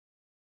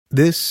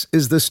This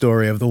is the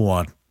story of the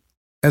one.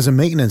 As a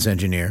maintenance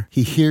engineer,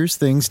 he hears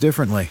things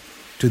differently.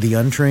 To the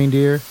untrained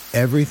ear,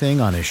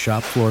 everything on his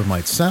shop floor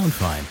might sound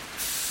fine,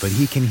 but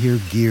he can hear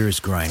gears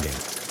grinding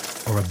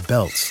or a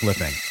belt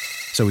slipping.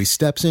 So he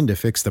steps in to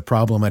fix the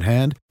problem at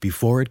hand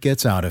before it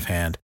gets out of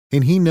hand.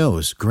 And he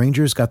knows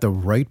Grainger's got the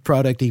right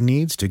product he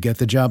needs to get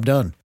the job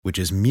done, which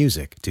is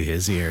music to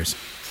his ears.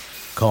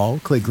 Call,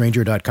 click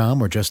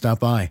Grainger.com, or just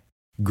stop by.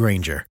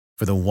 Grainger,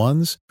 for the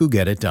ones who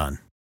get it done.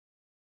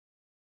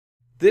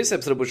 This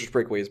episode of Butcher's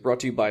Breakaway is brought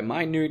to you by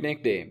my new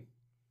nickname,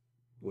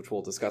 which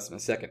we'll discuss in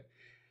a second.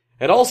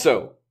 And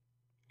also,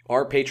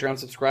 our Patreon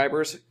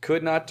subscribers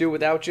could not do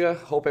without you.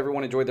 Hope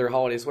everyone enjoyed their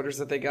holiday sweaters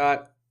that they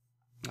got.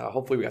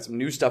 Hopefully we got some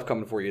new stuff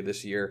coming for you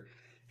this year.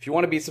 If you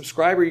want to be a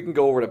subscriber, you can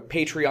go over to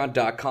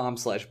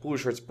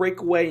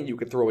patreon.com/blueshirtsbreakaway, and you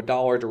can throw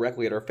 $1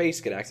 directly at our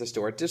face, get access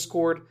to our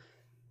Discord,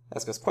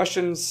 ask us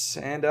questions,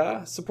 and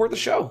support the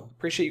show.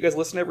 Appreciate you guys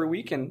listening every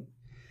week, and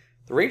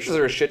the Rangers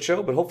are a shit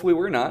show, but hopefully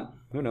we're not.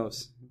 Who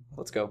knows?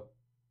 Let's go.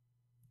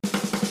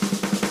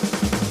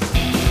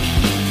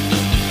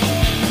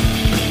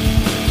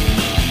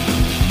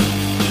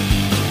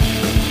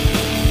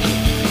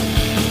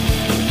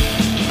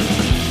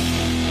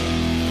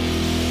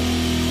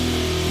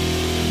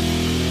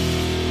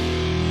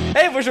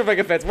 Hey, Busher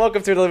Breakaway fans,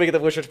 welcome to another week of the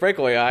Busher's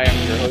Breakaway. I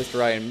am your host,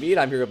 Ryan Mead.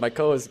 I'm here with my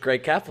co-host,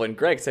 Greg Kaplan.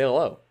 Greg, say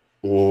hello.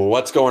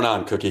 What's going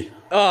on, Cookie?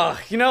 I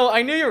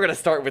knew you were going to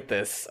start with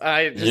this.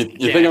 You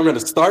think I'm going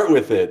to start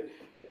with it?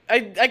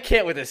 I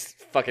can't with this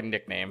fucking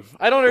nickname.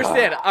 I don't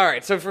understand. All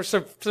right, so for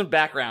some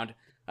background,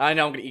 I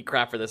know I'm going to eat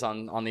crap for this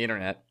on the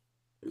internet.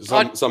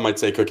 Some might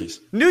say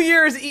cookies. New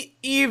Year's Day,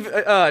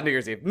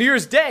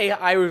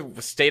 I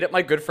stayed at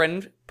my good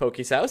friend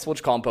Pokey's house. We'll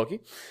just call him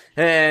Pokey.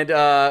 And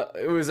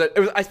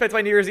I spent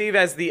my New Year's Eve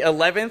as the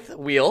 11th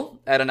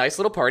wheel at a nice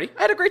little party.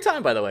 I had a great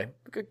time, by the way.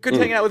 Good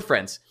hanging out with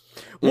friends.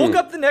 Woke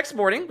up the next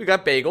morning. We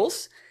got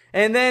bagels.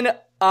 And then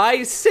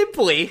I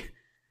simply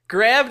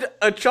grabbed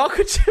a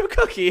chocolate chip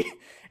cookie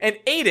and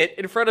ate it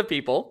in front of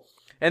people.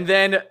 And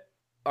then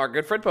our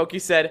good friend Pokey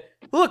said,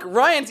 "Look,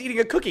 Ryan's eating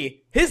a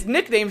cookie. His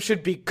nickname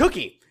should be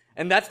Cookie."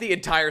 And that's the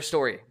entire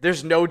story.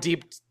 There's no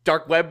deep,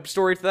 dark web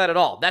story to that at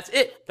all. That's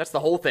it. That's the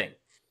whole thing.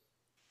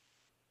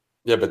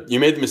 Yeah, but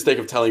you made the mistake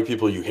of telling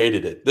people you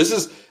hated it. This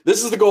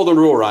is the golden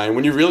rule, Ryan.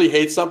 When you really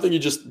hate something,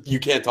 you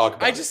can't talk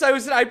about it.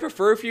 I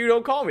prefer if you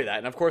don't call me that.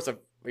 And of course,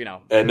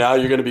 And now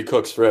you're going to be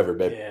cooks forever,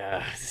 baby.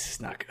 Yeah, this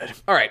is not good.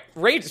 All right,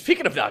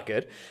 Speaking of not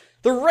good,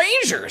 the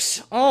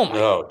Rangers. Oh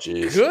my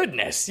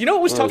goodness. You know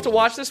what was tough to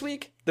watch this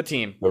week? The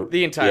team.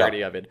 The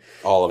entirety of it.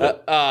 All of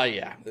it.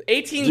 Yeah.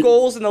 18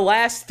 goals in the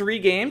last 3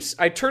 games.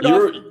 I turned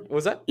off. What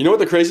was that? You know what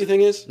the crazy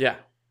thing is? Yeah.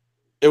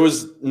 It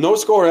was no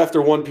score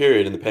after 1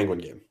 period in the Penguin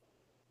game.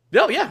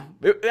 Oh, yeah.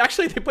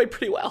 Actually, they played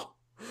pretty well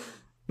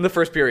in the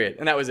first period,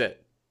 and that was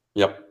it.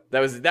 Yep.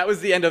 That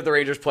was the end of the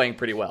Rangers playing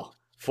pretty well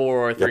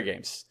for 3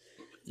 games.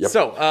 Yep.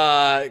 So,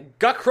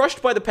 got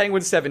crushed by the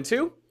Penguins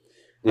 7-2.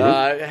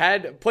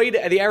 Had played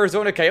the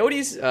Arizona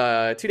Coyotes 2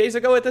 days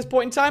ago at this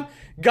point in time.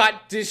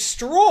 Got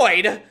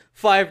destroyed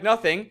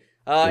 5-0.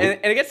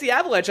 And against the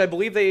Avalanche, I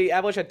believe the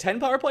Avalanche had 10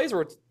 power plays,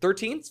 or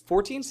 13,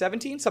 14,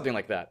 17, something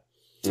like that.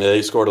 Yeah,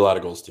 they scored a lot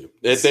of goals, too.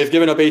 They've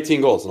given up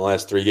 18 goals in the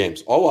last 3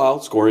 games, all while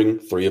scoring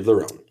 3 of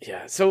their own.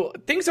 Yeah, so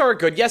things are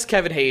good. Yes,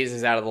 Kevin Hayes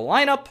is out of the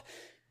lineup.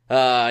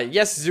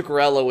 Yes,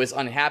 Zuccarello is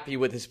unhappy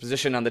with his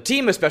position on the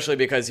team, especially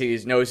because he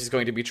knows he's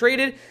going to be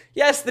traded.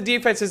 Yes, the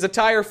defense is a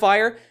tire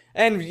fire.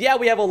 And yeah,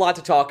 we have a lot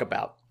to talk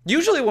about.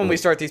 Usually when we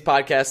start these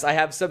podcasts, I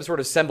have some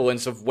sort of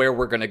semblance of where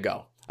we're going to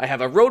go. I have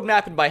a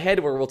roadmap in my head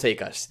where we'll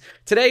take us.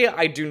 Today,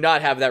 I do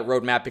not have that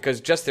roadmap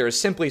because there is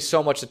simply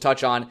so much to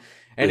touch on.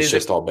 And it's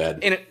just all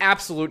bad. In an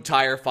absolute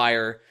tire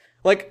fire.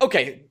 Like,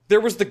 okay, there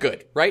was the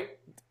good, right?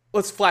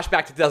 Let's flash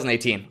back to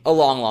 2018, a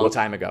long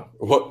time ago.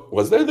 What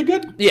was there the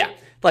good? Yeah.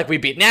 Like, we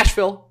beat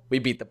Nashville. We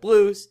beat the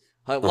Blues.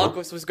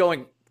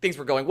 Lundqvist things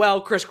were going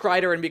well. Chris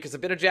Kreider and Mika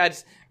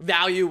Zibanejad's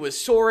value was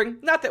soaring.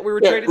 Not that we were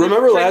trading.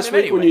 Remember last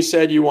week when you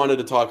said you wanted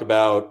to talk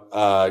about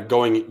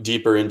going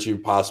deeper into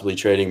possibly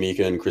trading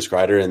Mika and Chris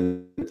Kreider,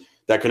 and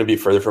that couldn't be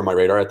further from my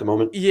radar at the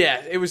moment?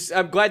 Yeah, it was.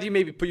 I'm glad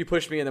you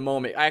pushed me in the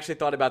moment. I actually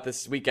thought about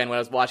this weekend when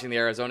I was watching the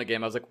Arizona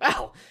game. I was like,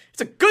 wow,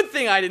 it's a good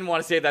thing I didn't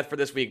want to save that for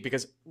this week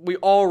because we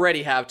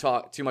already have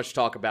too much to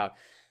talk about.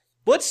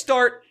 Let's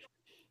start.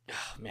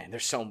 Oh, man,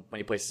 there's so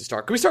many places to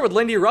start. Can we start with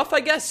Lindy Ruff, I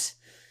guess?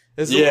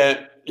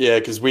 Yeah,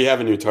 because we have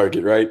a new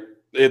target, right?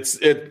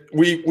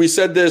 We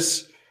said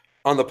this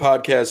on the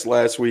podcast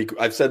last week.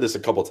 I've said this a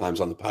couple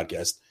times on the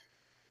podcast.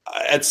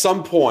 At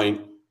some point,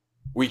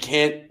 we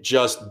can't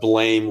just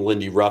blame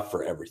Lindy Ruff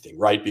for everything,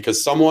 right?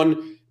 Because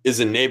someone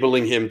is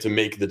enabling him to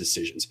make the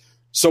decisions.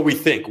 So we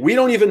think. We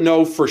don't even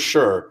know for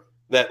sure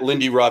that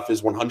Lindy Ruff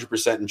is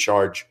 100% in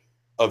charge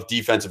of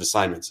defensive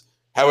assignments.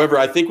 However,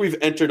 I think we've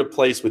entered a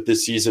place with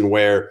this season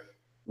where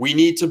we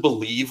need to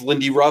believe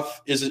Lindy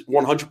Ruff is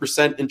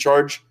 100% in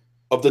charge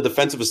of the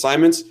defensive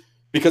assignments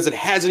because it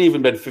hasn't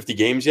even been 50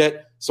 games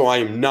yet. So I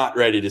am not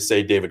ready to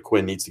say David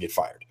Quinn needs to get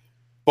fired.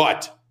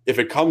 But if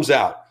it comes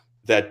out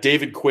that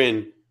David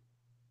Quinn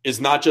is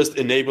not just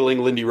enabling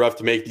Lindy Ruff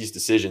to make these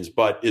decisions,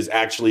 but is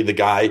actually the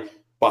guy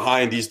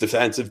behind these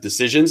defensive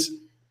decisions,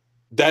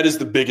 that is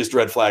the biggest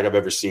red flag I've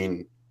ever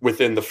seen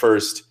within the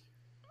first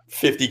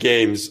 50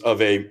 games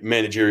of a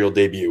managerial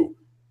debut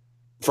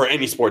for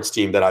any sports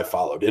team that I've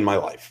followed in my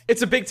life.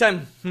 It's a big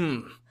time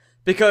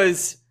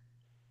because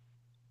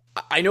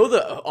I know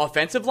the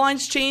offensive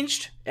lines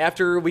changed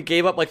after we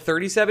gave up like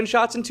 37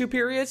 shots in 2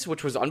 periods,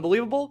 which was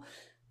unbelievable,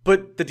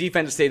 but the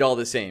defense stayed all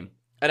the same.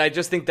 And I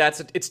just think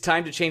it's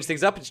time to change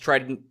things up. It's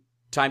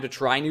time to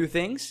try new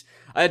things.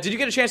 Did you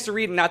get a chance to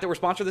read, not that we're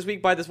sponsored this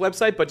week by this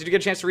website, but did you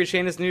get a chance to read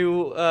Shayna's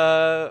new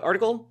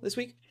article this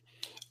week?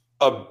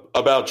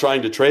 About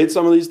trying to trade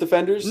some of these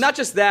defenders? Not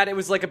just that. It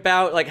was like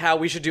about like how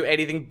we should do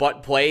anything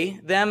but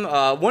play them.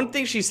 One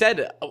thing she said,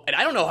 and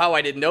I don't know how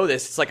I didn't know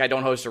this. It's like I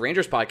don't host a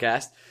Rangers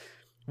podcast.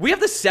 We have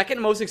the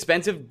second most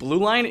expensive blue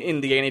line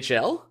in the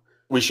NHL.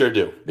 We sure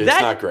do. It's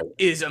not great.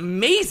 That is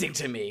amazing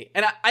to me.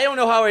 And I don't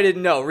know how I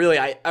didn't know, really,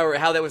 or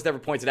how that was never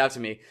pointed out to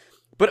me.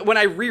 But when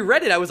I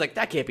reread it, I was like,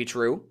 that can't be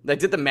true. I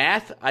did the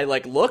math. I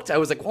looked. I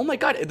was like, oh my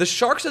God, the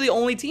Sharks are the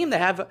only team that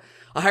have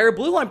a higher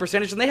blue line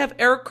percentage than they have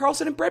Erik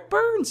Karlsson and Brent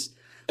Burns.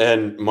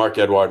 And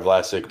Marc-Edouard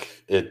Vlasic.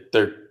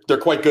 They're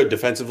quite good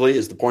defensively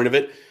is the point of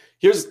it.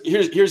 Here's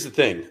the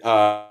thing.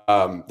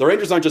 The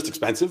Rangers aren't just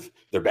expensive.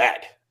 They're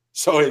bad.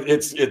 So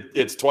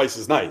it's twice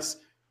as nice.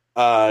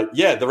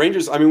 The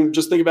Rangers, I mean,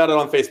 just think about it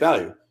on face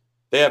value.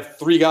 They have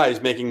 3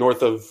 guys making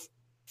north of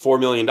 $4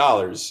 million,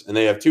 and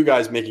they have 2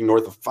 guys making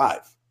north of 5.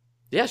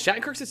 Yeah,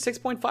 Shattenkirk's at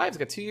 6.5. He's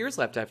got 2 years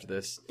left after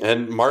this.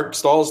 And Mark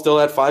Stahl's still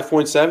at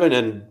 5.7,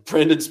 and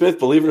Brandon Smith,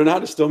 believe it or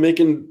not, is still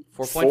making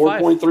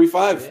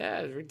 4.35. Yeah,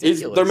 it's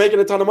ridiculous. They're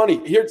making a ton of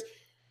money. Here's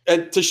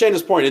to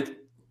Shayna's point,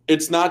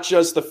 it's not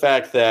just the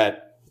fact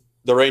that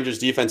the Rangers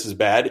defense is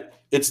bad.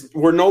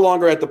 We're no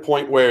longer at the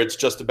point where it's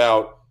just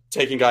about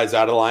taking guys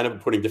out of the lineup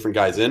and putting different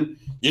guys in.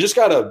 You just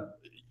gotta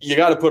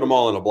put them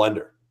all in a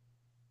blender,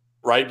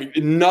 right?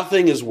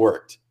 Nothing has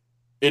worked.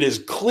 It is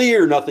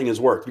clear nothing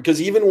has worked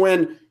because even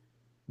when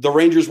the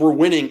Rangers were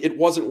winning, it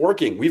wasn't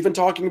working. We've been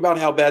talking about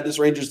how bad this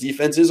Rangers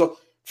defense is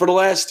for the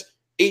last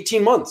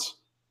 18 months.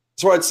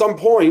 So at some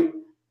point,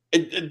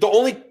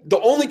 the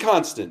only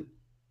constant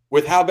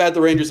with how bad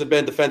the Rangers have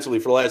been defensively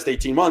for the last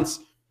 18 months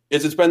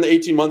is it's been the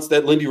 18 months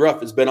that Lindy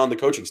Ruff has been on the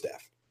coaching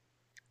staff.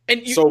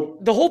 And so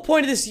the whole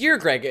point of this year,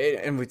 Greg,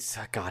 and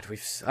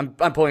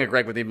I'm pulling a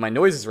Greg with my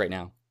noises right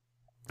now,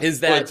 is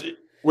that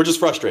we're just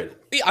frustrated.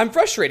 I'm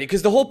frustrated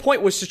because the whole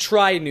point was to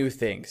try new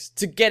things,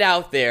 to get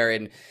out there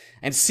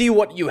and see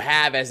what you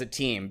have as a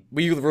team.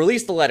 We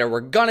released the letter.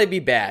 We're going to be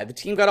bad. The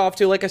team got off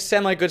to like a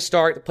semi-good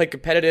start. They played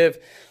competitive,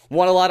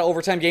 won a lot of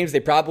overtime games they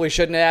probably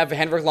shouldn't have.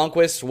 Henrik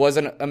Lundqvist was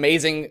an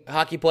amazing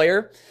hockey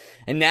player.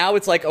 And now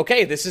it's like,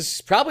 okay, this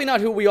is probably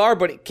not who we are,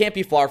 but it can't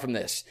be far from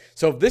this.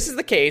 So if this is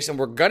the case, and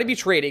we're going to be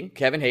trading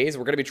Kevin Hayes,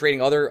 we're going to be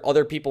trading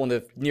other people in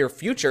the near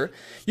future,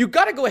 you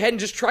got to go ahead and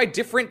just try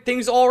different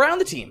things all around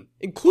the team,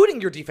 including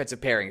your defensive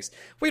pairings.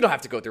 We don't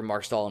have to go through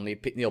Mark Stahl and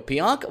Neil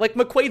Pionk. Like,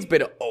 McQuaid's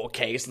been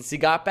okay since he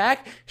got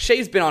back.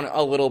 Shea's been on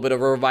a little bit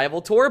of a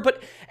revival tour,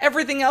 but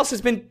everything else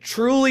has been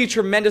truly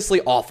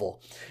tremendously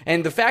awful.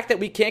 And the fact that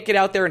we can't get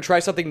out there and try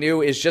something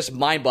new is just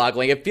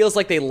mind-boggling. It feels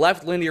like they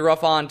left Lindy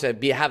Ruff on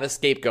to have a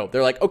scapegoat.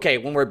 They're like, okay,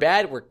 when we're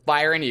bad, we're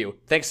firing you.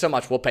 Thanks so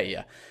much. We'll pay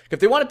you. If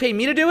they want to pay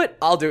me to do it,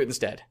 I'll do it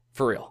instead.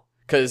 For real.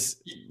 Because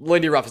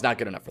Lindy Ruff is not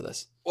good enough for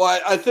this. Well,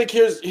 I think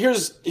here's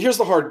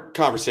the hard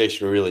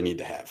conversation we really need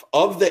to have.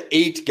 Of the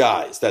 8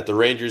 guys that the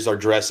Rangers are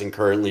dressing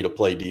currently to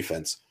play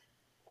defense,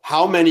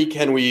 how many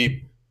can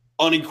we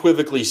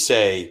unequivocally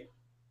say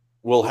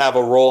will have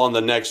a role on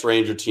the next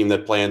Ranger team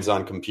that plans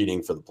on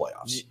competing for the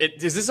playoffs?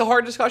 Is this a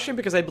hard discussion?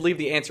 Because I believe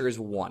the answer is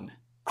 1.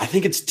 I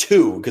think it's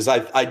 2, because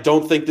I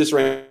don't think this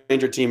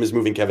Ranger team is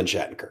moving Kevin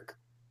Shattenkirk.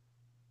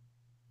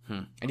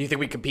 And do you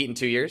think we compete in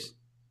 2 years?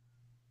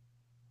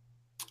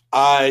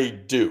 I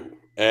do.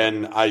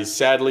 And I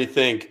sadly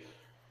think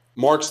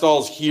Mark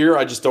Stahl's here.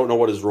 I just don't know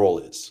what his role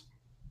is.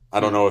 I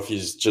don't know if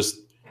he's just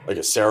like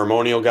a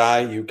ceremonial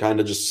guy. You kind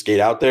of just skate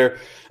out there.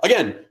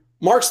 Again,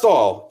 Mark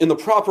Stahl, in the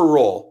proper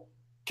role,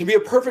 can be a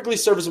perfectly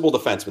serviceable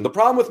defenseman. The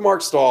problem with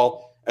Mark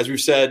Stahl, as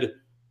we've said,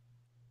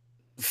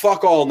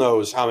 fuck all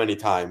knows how many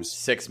times.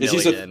 $6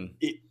 million.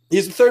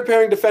 He's a third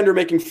pairing defender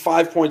making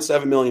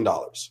 $5.7 million.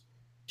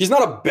 He's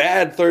not a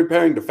bad third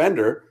pairing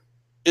defender.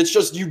 It's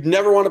just you'd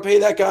never want to pay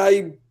that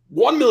guy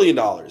 $1 million,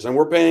 and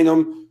we're paying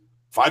him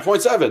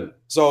 5.7.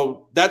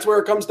 So that's where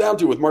it comes down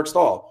to with Mark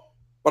Stahl.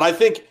 But I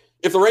think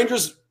if the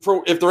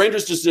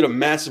Rangers just did a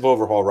massive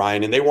overhaul,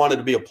 Ryan, and they wanted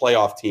to be a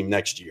playoff team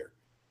next year,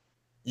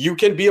 you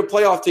can be a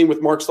playoff team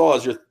with Mark Stahl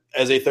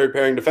as a third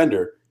pairing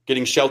defender,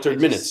 getting sheltered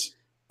minutes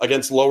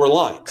against lower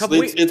lines.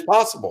 It's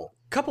possible.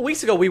 A couple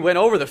weeks ago, we went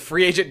over the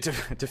free agent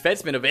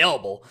defenseman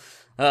available.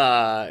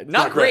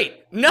 Not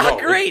great. Not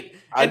great.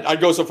 I'd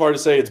go so far to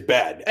say it's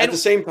bad. At the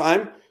same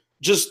time,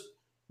 just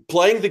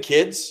playing the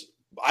kids,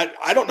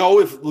 I don't know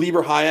if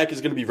Lieber Hayek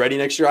is going to be ready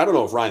next year. I don't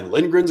know if Ryan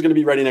Lindgren's going to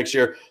be ready next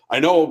year. I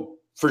know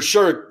for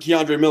sure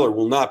Keandre Miller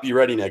will not be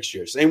ready next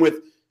year. Same with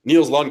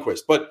Niels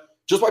Lundqvist. But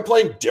just by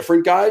playing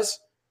different guys,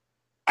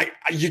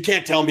 You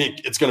can't tell me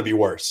it's going to be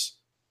worse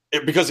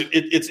because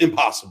it's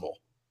impossible.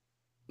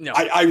 No,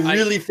 I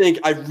really think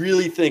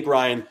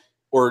Ryan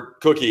or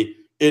Cookie,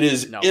 it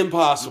is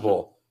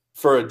impossible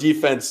for a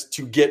defense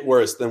to get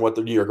worse than what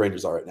the New York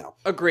Rangers are right now.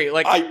 Agree.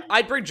 Like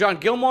I'd bring John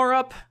Gilmore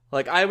up.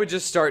 Like I would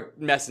just start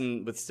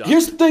messing with stuff.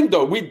 Here's the thing,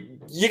 though.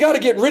 You got to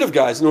get rid of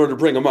guys in order to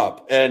bring them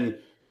up, and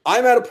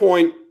I'm at a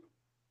point.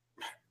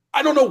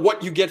 I don't know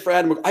what you get for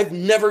Adam. I've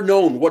never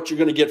known what you're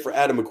going to get for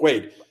Adam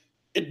McQuaid.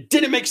 It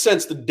didn't make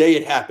sense the day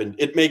it happened.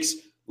 It makes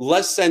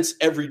less sense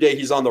every day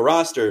he's on the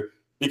roster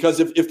because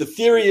if the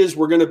theory is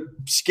we're going to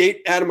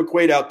skate Adam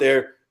McQuaid out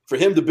there for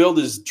him to build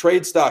his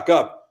trade stock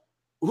up,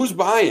 who's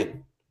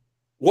buying?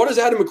 What has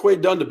Adam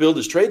McQuaid done to build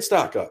his trade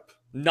stock up?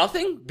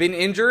 Nothing. Been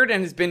injured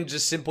and has been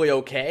just simply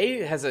okay.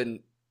 Has a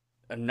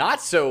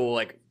not so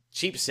like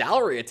cheap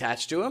salary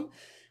attached to him.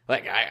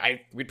 Like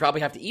we'd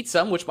probably have to eat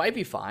some, which might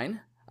be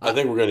fine. I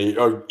think we're going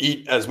to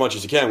eat as much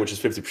as you can, which is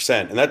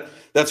 50%. And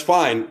that's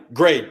fine.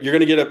 Great. You're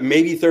going to get a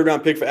maybe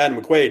third-round pick for Adam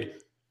McQuaid.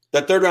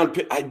 That third-round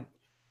pick,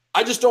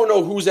 I just don't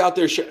know who's out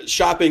there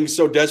shopping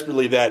so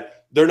desperately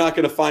that they're not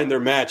going to find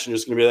their match and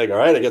just going to be like, all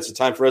right, I guess it's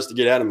time for us to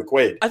get Adam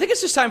McQuaid. I think it's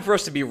just time for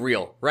us to be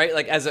real, right?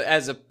 Like as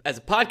a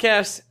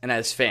podcast and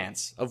as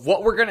fans of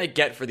what we're going to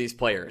get for these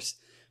players.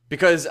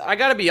 Because I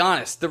got to be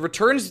honest, the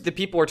returns that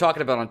people are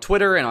talking about on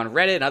Twitter and on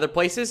Reddit and other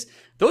places,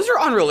 those are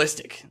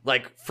unrealistic,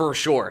 like for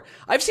sure.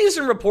 I've seen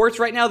some reports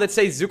right now that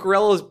say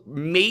Zuccarello's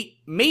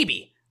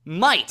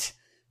might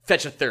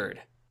fetch a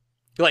third.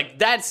 Like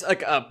that's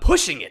like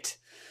pushing it.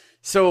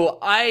 So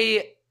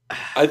I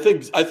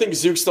think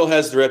Zook still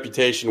has the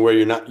reputation where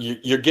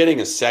you're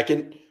getting a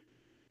second.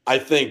 I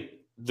think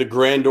the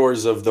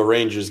grandeurs of the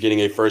Rangers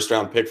getting a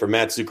first-round pick for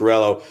Matt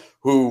Zuccarello,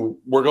 who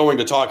we're going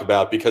to talk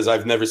about because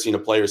I've never seen a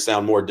player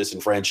sound more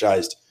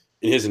disenfranchised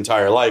in his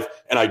entire life,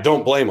 and I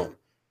don't blame him.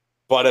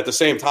 But at the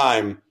same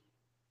time,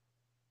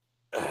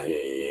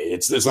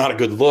 it's not a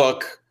good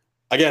look.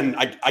 Again,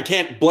 I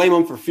can't blame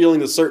him for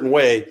feeling a certain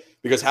way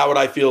because how would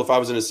I feel if I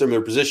was in a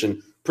similar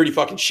position? Pretty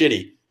fucking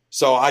shitty.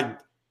 So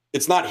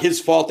it's not his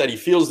fault that he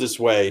feels this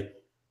way.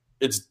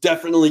 It's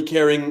definitely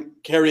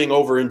carrying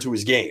over into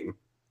his game.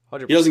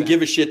 100%. He doesn't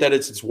give a shit that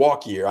it's its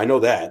walk year. I know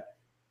that.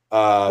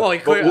 I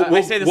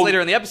say this later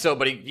in the episode,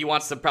 but he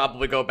wants to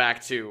probably go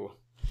back to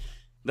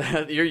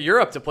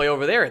Europe to play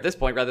over there at this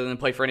point rather than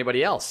play for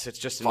anybody else. It's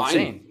just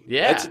insane.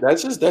 Yeah.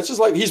 That's just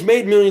like he's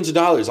made millions of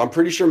dollars. I'm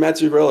pretty sure Matt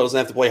Zuccarello doesn't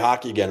have to play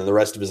hockey again in the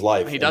rest of his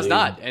life. He does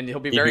not, and he'll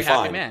be very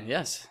happy man.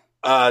 Yes.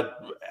 I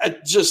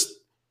just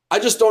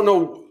don't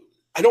know.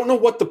 I don't know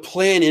what the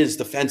plan is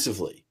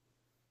defensively.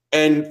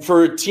 And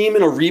for a team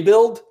in a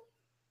rebuild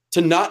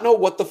to not know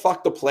what the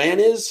fuck the plan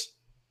is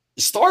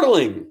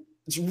startling.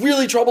 It's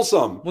really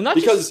troublesome. Well, not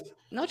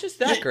just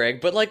that,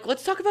 Greg, but like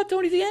let's talk about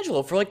Tony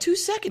DeAngelo for like 2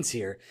 seconds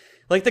here.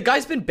 Like the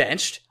guy's been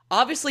benched.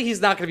 Obviously,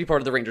 he's not going to be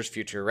part of the Rangers'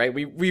 future, right?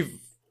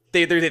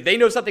 They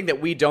know something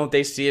that we don't.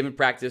 They see him in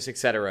practice,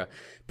 etc.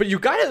 But you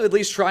got to at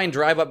least try and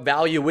drive up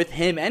value with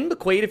him and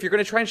McQuaid if you're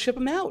going to try and ship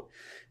him out.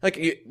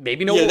 Like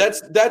maybe no. Yeah,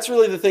 that's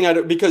really the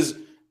thing. Because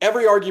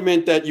every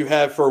argument that you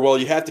have for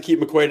you have to keep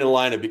McQuaid in the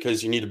lineup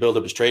because you need to build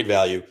up his trade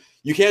value.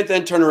 You can't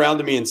then turn around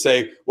to me and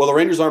say, well, the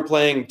Rangers aren't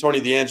playing Tony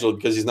DeAngelo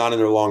because he's not in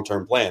their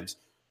long-term plans.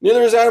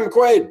 Neither is Adam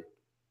McQuaid.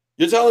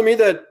 You're telling me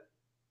that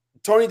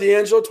Tony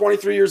DeAngelo,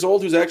 23 years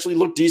old, who's actually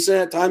looked decent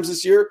at times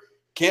this year,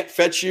 can't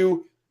fetch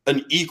you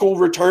an equal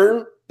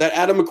return that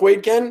Adam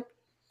McQuaid can?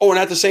 Oh, and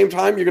at the same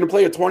time, you're going to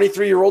play a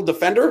 23-year-old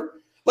defender?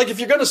 Like, if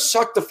you're going to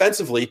suck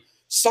defensively,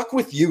 suck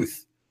with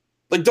youth.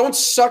 Like, don't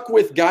suck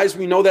with guys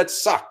we know that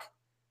suck.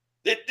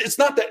 It's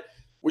not that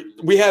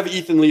we have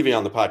Ethan Levy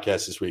on the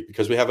podcast this week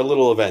because we have a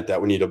little event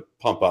that we need to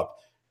pump up.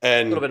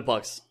 And a little bit of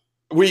plugs.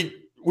 We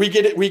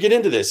get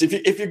into this.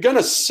 If you're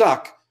gonna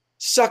suck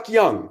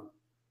young.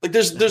 Like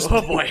there's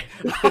oh boy.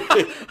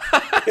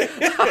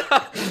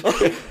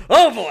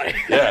 Oh boy.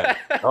 Yeah.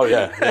 Oh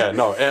yeah.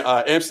 No.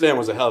 Amsterdam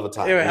was a hell of a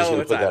time. Yeah, hell of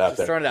a time.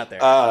 Just throwing it out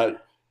there.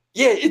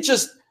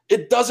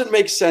 It doesn't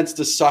make sense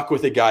to suck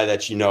with a guy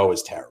that you know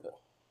is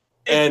terrible.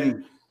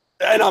 And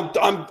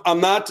I'm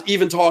not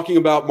even talking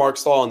about Mark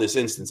Stahl in this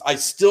instance. I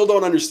still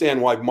don't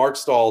understand why Mark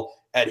Stahl,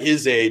 at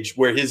his age,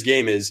 where his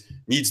game is,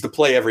 needs to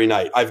play every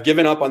night. I've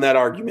given up on that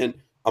argument.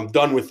 I'm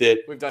done with it.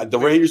 The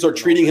Rangers are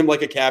treating him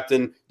like a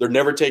captain. They're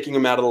never taking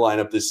him out of the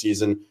lineup this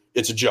season.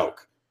 It's a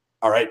joke.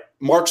 All right.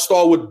 Mark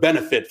Stahl would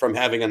benefit from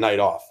having a night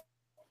off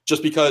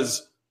just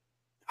because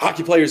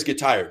hockey players get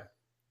tired.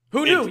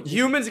 Who knew?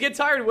 Humans get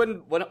tired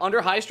when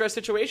under high-stress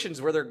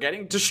situations where they're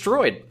getting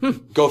destroyed.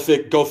 Go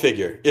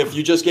figure. If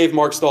you just gave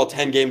Mark Stahl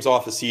 10 games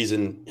off a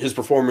season, his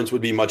performance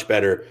would be much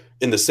better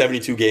in the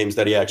 72 games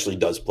that he actually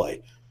does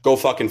play. Go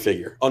fucking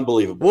figure.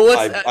 Unbelievable. Well,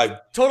 let's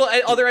total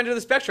other end of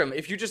the spectrum.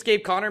 If you just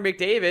gave Connor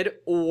McDavid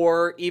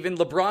or even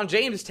LeBron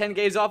James 10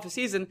 games off a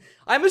season,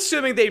 I'm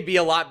assuming they'd be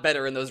a lot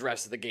better in those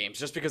rest of the games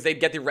just because they'd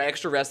get the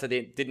extra rest that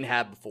they didn't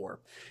have before.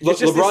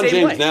 LeBron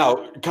James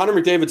now, Connor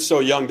McDavid's so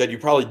young that you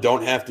probably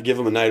don't have to give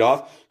him a night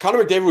off.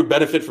 Connor McDavid would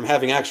benefit from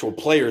having actual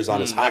players on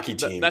his hockey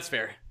team. That's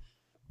fair.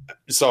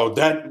 So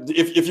that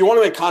if you want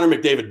to make Connor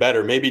McDavid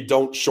better, maybe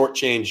don't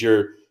shortchange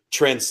your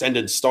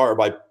transcendent star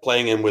by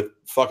playing him with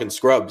fucking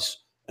scrubs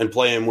and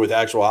play him with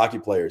actual hockey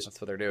players. That's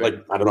what they're doing.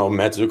 Like, I don't know,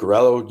 Matt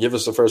Zuccarello, give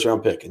us a first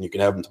round pick and you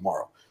can have him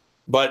tomorrow.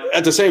 But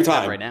at the same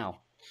time, right now,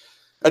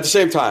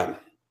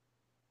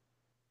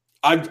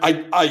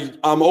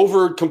 I'm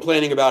over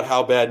complaining about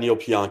how bad Neil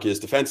Pionk is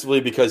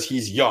defensively because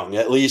he's young.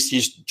 At least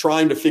he's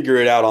trying to figure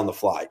it out on the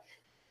fly.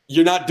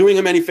 You're not doing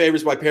him any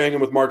favors by pairing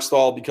him with Mark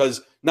Stahl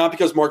not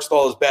because Mark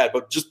Stahl is bad,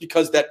 but just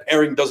because that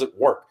pairing doesn't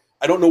work.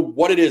 I don't know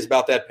what it is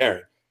about that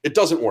pairing. It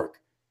doesn't work.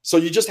 So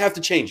you just have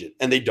to change it,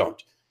 and they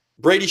don't.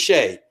 Brady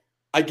Shea,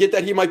 I get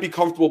that he might be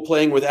comfortable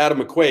playing with Adam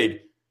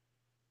McQuaid.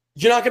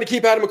 You're not going to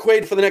keep Adam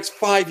McQuaid for the next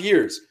 5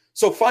 years.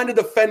 So find a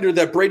defender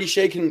that Brady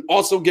Shea can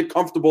also get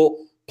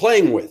comfortable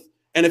playing with.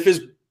 And if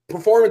his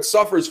performance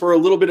suffers for a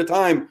little bit of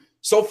time,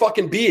 so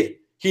fucking be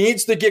it. He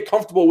needs to get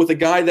comfortable with a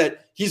guy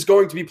that he's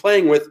going to be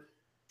playing with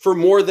for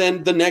more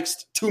than the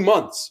next 2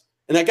 months.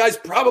 And that guy's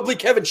probably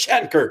Kevin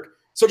Shattenkirk.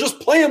 So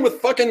just play him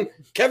with fucking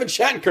Kevin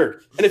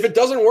Shattenkirk. And if it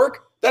doesn't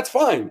work, that's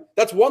fine.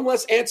 That's one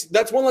less answer.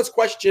 That's one less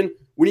question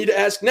we need to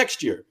ask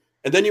next year.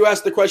 And then you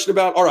ask the question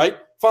about, all right,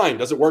 fine.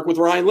 Does it work with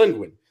Ryan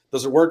Lindgren?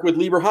 Does it work with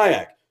Lieber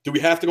Hayek? Do we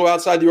have to go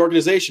outside the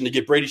organization to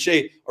get Brady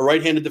Shea a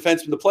right-handed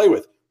defenseman to play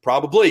with?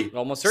 Probably.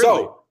 Almost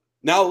certainly. So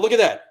now look at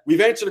that.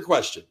 We've answered a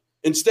question.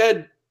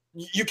 Instead,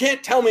 you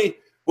can't tell me,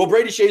 well,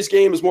 Brady Shea's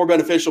game is more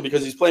beneficial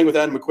because he's playing with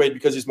Adam McQuaid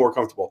because he's more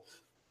comfortable.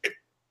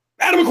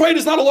 Adam McQuaid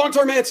is not a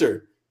long-term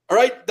answer. All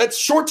right? That's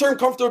short-term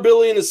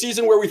comfortability in a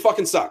season where we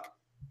fucking suck.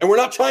 And we're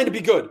not trying to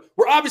be good.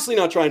 We're obviously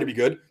not trying to be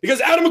good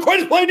because Adam McQuaid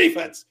is playing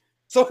defense.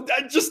 So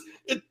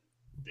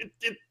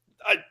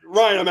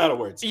Ryan, I'm out of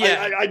words.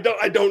 Yeah. I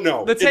don't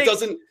know. The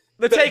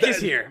take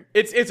is here.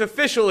 It's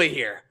officially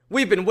here.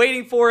 We've been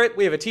waiting for it.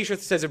 We have a t-shirt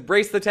that says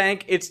 "Embrace the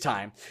Tank." It's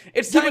time.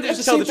 It's time to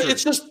just tell the truth.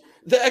 It's just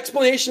the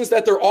explanations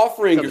that they're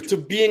offering to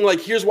being like,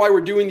 here's why we're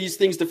doing these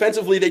things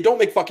defensively. They don't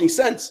make fucking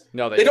sense.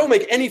 No, they don't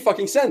make any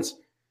fucking sense.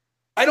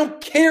 I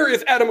don't care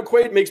if Adam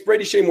McQuaid makes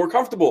Brady Shea more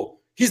comfortable.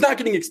 He's not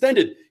getting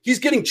extended. He's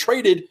getting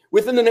traded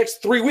within the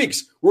next 3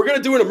 weeks. We're going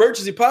to do an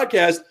emergency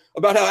podcast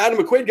about how Adam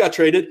McQuaid got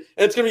traded,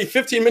 and it's going to be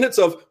 15 minutes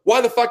of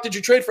why the fuck did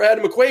you trade for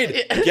Adam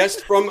McQuaid?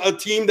 Guest from a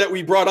team that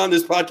we brought on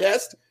this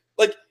podcast.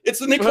 Like, it's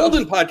the Nick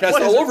Holden podcast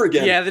all over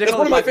again. Yeah, the Nick It's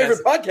one of my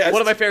favorite podcasts.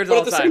 One of my favorites but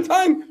all the time. But at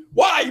the same time,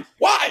 why?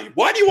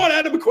 Why do you want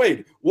Adam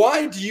McQuaid?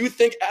 Why do you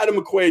think Adam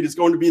McQuaid is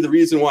going to be the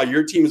reason why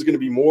your team is going to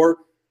be more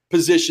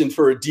positioned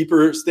for a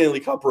deeper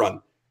Stanley Cup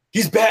run?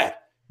 He's bad.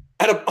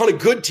 On a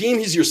good team,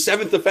 he's your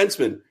seventh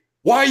defenseman.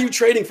 Why are you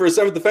trading for a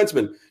seventh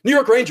defenseman? New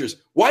York Rangers,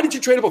 why did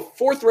you trade up a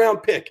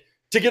fourth-round pick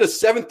to get a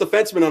seventh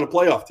defenseman on a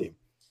playoff team?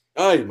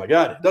 Oh, my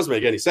God. It doesn't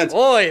make any sense.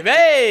 Oy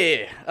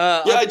vey!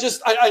 I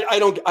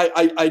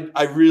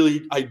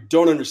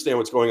don't understand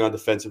what's going on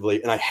defensively,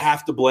 and I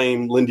have to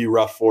blame Lindy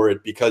Ruff for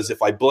it because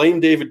if I blame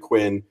David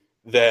Quinn,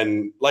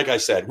 then, like I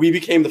said, we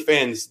became the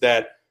fans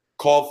that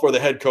called for the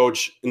head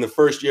coach in the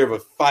first year of a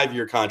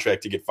 5-year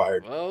contract to get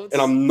fired. Well,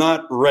 and I'm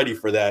not ready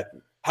for that.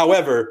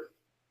 However,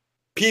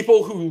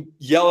 people who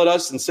yell at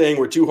us and saying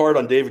we're too hard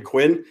on David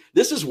Quinn,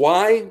 this is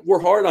why we're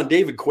hard on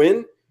David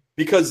Quinn,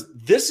 because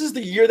this is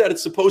the year that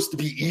it's supposed to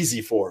be easy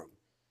for him,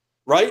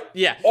 right?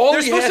 Yeah. All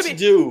he has to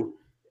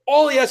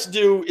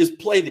do is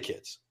play the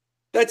kids.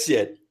 That's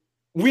it.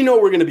 We know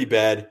we're going to be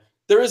bad.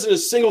 There isn't a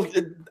single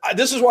 –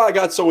 this is why I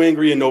got so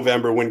angry in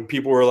November when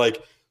people were like,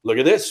 look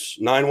at this,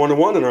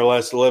 9-1-1 in our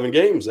last 11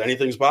 games.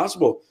 Anything's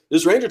possible.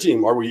 This Ranger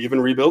team, are we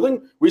even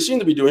rebuilding? We seem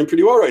to be doing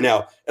pretty well right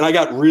now. And I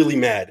got really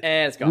mad.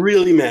 And it's gone.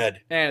 Really mad.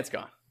 And it's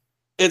gone.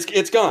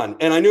 It's gone.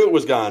 And I knew it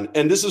was gone.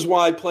 And this is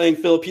why playing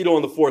Filipino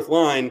on the fourth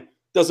line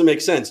doesn't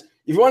make sense.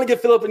 If you want to get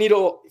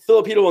Filipino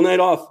a night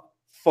off,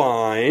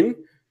 fine.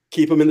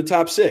 Keep him in the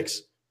top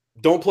 6.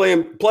 Don't play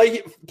him.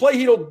 Play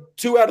Heedle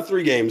 2 out of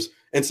 3 games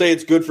and say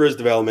it's good for his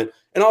development.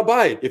 And I'll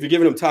buy it if you're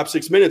giving him top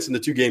 6 minutes in the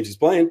 2 games he's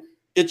playing.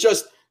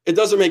 It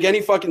doesn't make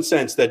any fucking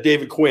sense that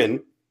David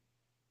Quinn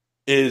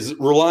is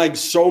relying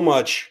so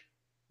much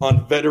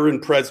on veteran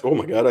presence. Oh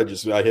my God,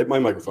 I hit my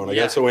microphone. I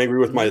got so angry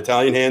with my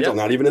Italian hands. Yep. I'm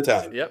not even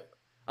Italian. Yep.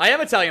 I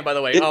am Italian, by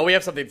the way. We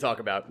have something to talk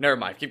about. Never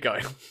mind. Keep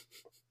going.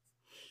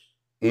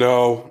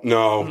 No,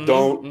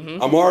 don't.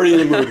 Mm-hmm. I'm already in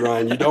the mood,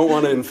 Ryan. You don't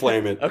want to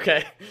inflame it.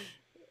 Okay.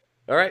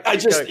 All right.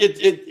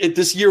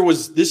 This year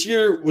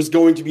was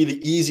going to be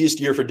the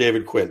easiest year for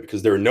David Quinn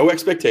because there were no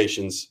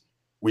expectations.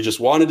 We just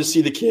wanted to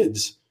see the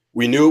kids.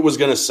 We knew it was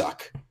going to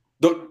suck.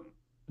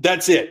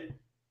 That's it.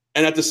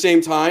 And at the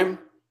same time,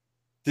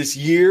 this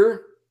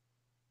year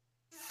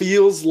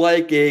feels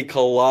like a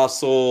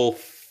colossal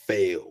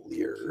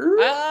failure.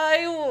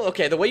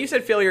 Okay, the way you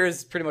said failure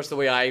is pretty much the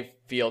way I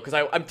feel because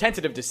I'm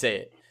tentative to say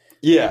it.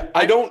 Yeah,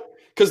 I don't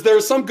because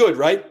there's some good,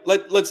 right?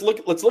 Let's look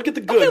at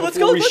the good. Okay, let's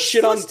go.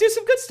 Let's do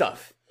some good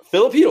stuff.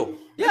 Filipino.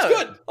 Yeah, that's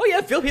good. Oh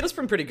yeah, Filipino's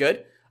been pretty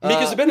good.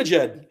 Mika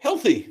Zibanejad,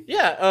 healthy.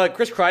 Yeah,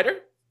 Chris Kreider.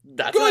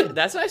 That's good.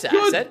 That's a nice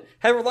asset.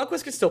 Henry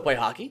Lundqvist can still play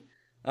hockey.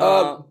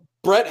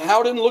 Brett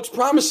Howden looks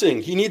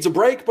promising. He needs a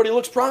break, but he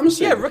looks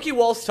promising. Yeah, rookie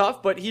wall's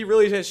tough, but he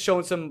really has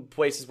shown some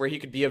places where he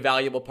could be a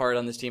valuable part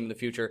on this team in the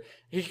future.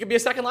 He could be a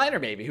second liner,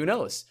 maybe. Who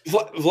knows?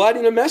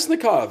 Vladimir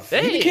Mesnikov.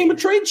 Hey. He became a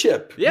trade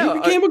chip. Yeah, he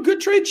became a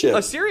good trade chip.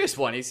 A serious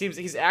one. He seems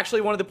he's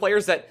actually one of the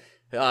players that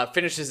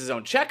finishes his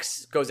own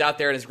checks, goes out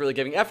there and is really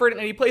giving effort,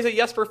 and he plays a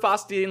Jesper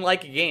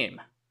Fostin-like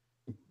game.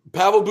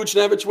 Pavel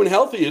Buchnevich, when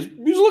healthy,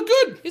 he's look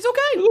good. He's okay.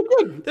 He look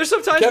good. There's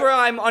some times where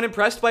I'm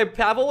unimpressed by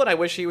Pavel, and I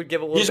wish he would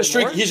give a little bit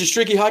more. He's a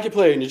streaky hockey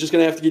player, and you're just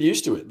going to have to get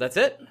used to it. That's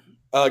it.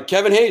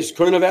 Kevin Hayes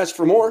couldn't have asked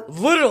for more.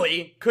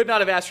 Literally could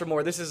not have asked for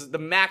more. This is the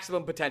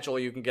maximum potential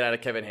you can get out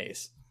of Kevin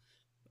Hayes.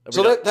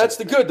 So that's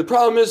the good. The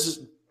problem is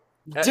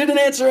didn't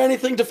answer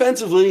anything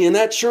defensively, and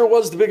that sure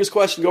was the biggest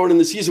question going in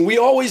the season. We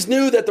always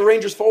knew that the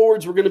Rangers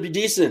forwards were going to be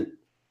decent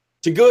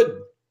to good.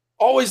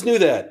 Always knew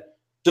that.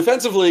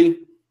 Defensively,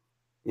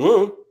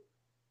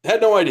 had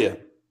no idea.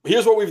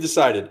 Here's what we've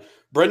decided.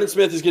 Brendan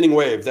Smith is getting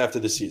waived after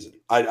the season.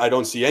 I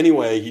don't see any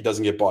way he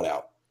doesn't get bought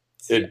out.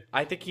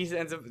 I think he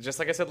ends up, just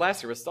like I said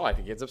last year with Stahl, I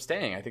think he ends up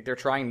staying. I think they're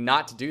trying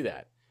not to do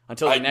that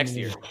until next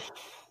year.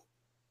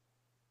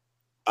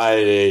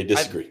 I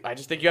disagree. I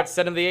just think you have to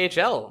send him to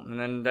the AHL, and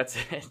then that's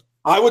it.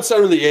 I would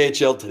send him to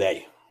the AHL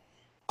today.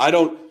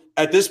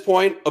 At this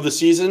point of the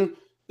season,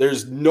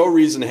 there's no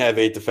reason to have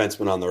 8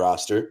 defensemen on the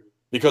roster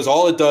because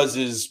all it does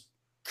is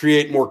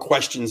create more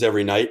questions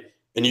every night.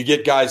 And you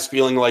get guys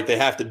feeling like they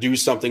have to do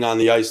something on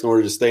the ice in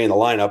order to stay in the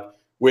lineup,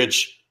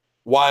 which,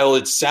 while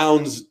it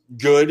sounds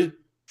good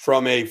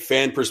from a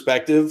fan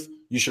perspective,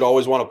 you should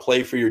always want to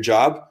play for your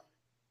job.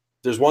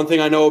 There's one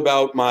thing I know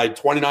about my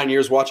 29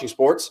 years watching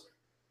sports.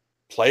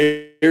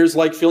 Players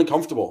like feeling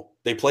comfortable.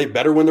 They play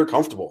better when they're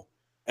comfortable.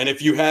 And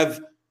if you have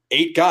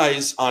 8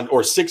 guys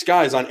or 6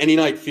 guys on any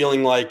night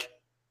feeling like,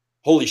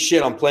 holy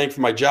shit, I'm playing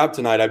for my job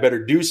tonight, I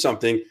better do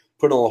something,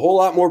 putting a whole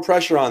lot more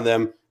pressure on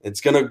them, it's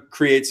going to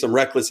create some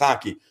reckless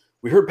hockey.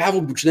 We heard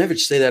Pavel Buchnevich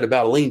say that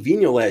about Alain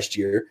Vigneault last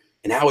year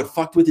and how it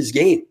fucked with his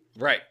game.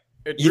 Right.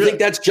 You think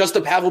that's just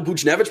a Pavel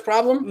Buchnevich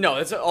problem? No,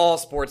 it's all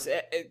sports.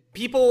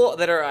 People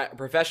that are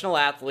professional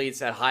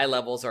athletes at high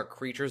levels are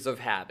creatures of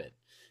habit.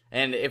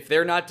 And if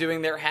they're not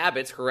doing their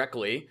habits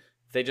correctly,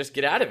 they just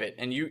get out of it.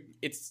 And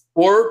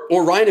Or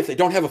Ryan, if they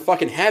don't have a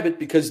fucking habit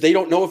because they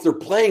don't know if they're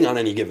playing on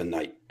any given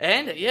night.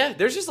 And yeah,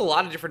 there's just a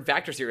lot of different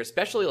factors here,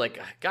 especially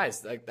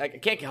guys, I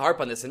can't harp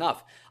on this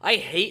enough. I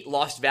hate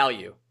lost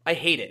value. I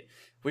hate it.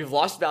 We've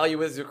lost value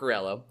with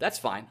Zuccarello. That's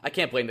fine. I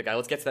can't blame the guy.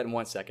 Let's get to that in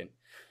 1 second.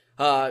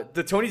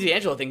 The Tony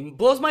DeAngelo thing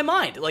blows my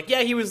mind.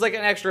 He was like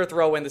an extra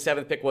throw in. The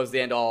 7th pick was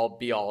the end all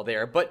be all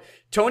there. But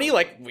Tony,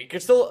 we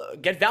could still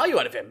get value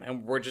out of him,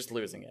 and we're just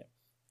losing it.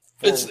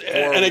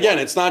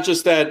 It's not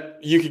just that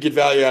you could get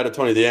value out of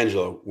Tony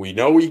DeAngelo. We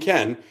know we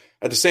can.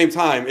 At the same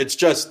time, it's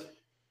just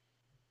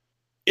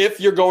if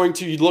you're going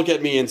to look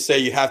at me and say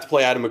you have to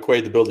play Adam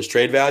McQuaid to build his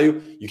trade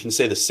value, you can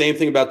say the same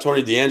thing about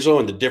Tony DeAngelo,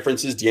 and the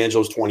difference is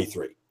DeAngelo's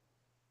 23.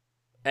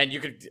 And you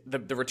could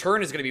the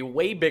return is going to be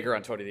way bigger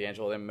on Tony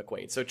DeAngelo than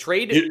McQuaid. So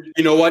trade.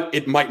 You know what?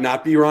 It might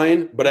not be,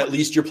 Ryan, but at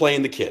least you're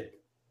playing the kid.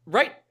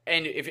 Right.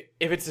 And if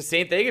it's the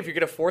same thing, if you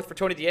get a 4th for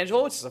Tony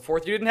DeAngelo, it's a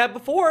 4th you didn't have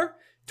before.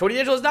 Tony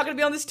DeAngelo is not going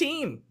to be on this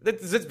team.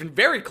 It's been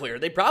very clear.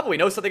 They probably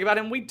know something about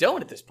him we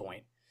don't at this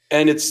point.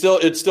 And it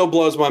still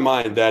blows my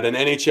mind that an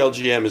NHL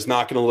GM is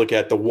not going to look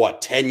at the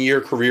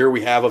 10-year career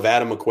we have of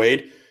Adam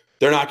McQuaid.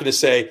 They're not going to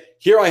say,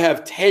 here I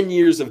have 10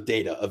 years of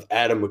data of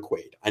Adam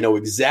McQuaid. I know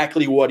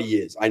exactly what he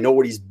is. I know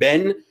what he's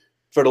been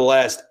for the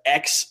last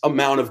X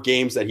amount of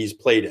games that he's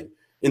played in.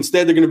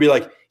 Instead, they're going to be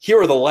like,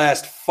 here are the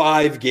last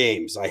 5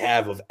 games I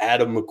have of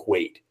Adam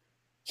McQuaid.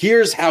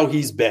 Here's how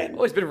he's been.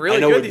 Oh, he's been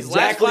really good these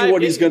last 5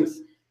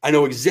 games. I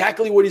know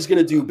exactly what he's going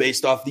to do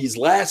based off these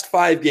last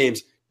 5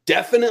 games.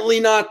 Definitely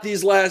not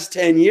these last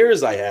 10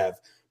 years I have,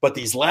 but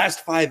these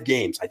last 5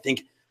 games. I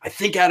think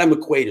Adam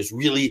McQuaid has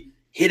really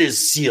hit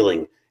his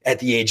ceiling at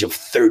the age of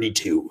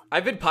 32.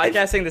 I've been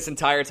podcasting this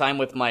entire time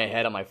with my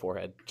head on my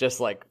forehead,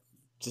 just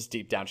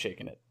deep down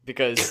shaking it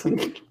because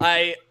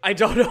I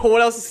don't know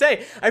what else to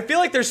say. I feel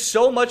like there's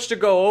so much to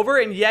go over,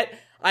 and yet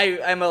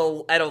I'm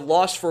at a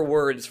loss for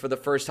words for the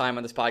first time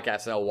on this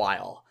podcast in a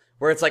while.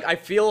 Where it's like I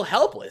feel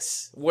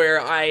helpless,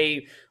 where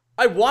I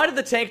wanted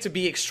the tank to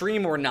be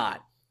extreme or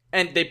not.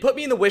 And they put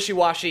me in the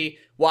wishy-washy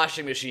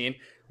washing machine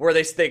where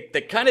they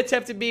kind of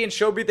tempted me and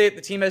showed me that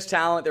the team has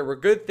talent. There were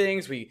good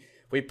things. We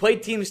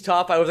played teams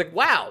tough. I was like,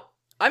 wow,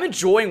 I'm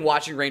enjoying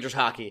watching Rangers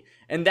hockey.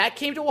 And that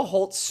came to a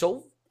halt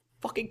so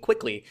fucking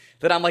quickly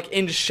that I'm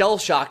in shell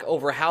shock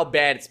over how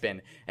bad it's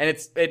been. And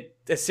it's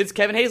since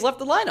Kevin Hayes left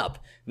the lineup.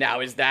 Now,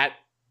 is that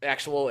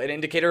an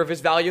indicator of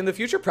his value in the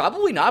future?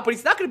 Probably not, but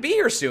he's not going to be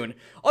here soon.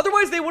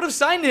 Otherwise, they would have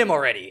signed him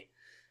already.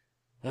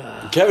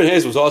 Kevin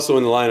Hayes was also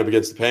in the lineup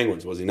against the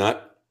Penguins, was he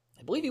not?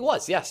 I believe he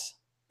was, yes.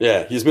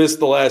 Yeah, he's missed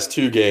the last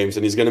 2 games,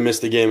 and he's going to miss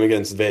the game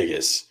against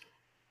Vegas.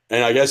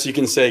 And I guess you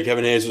can say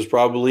Kevin Hayes was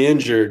probably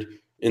injured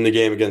in the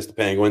game against the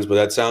Penguins, but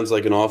that sounds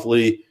like an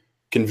awfully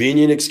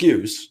convenient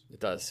excuse. It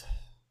does.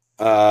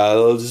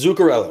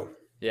 Zuccarello.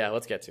 Yeah,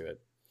 let's get to it.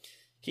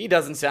 He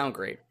doesn't sound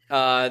great.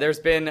 There's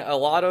been a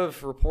lot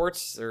of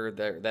reports, or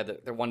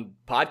the one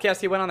podcast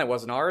he went on that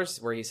wasn't ours,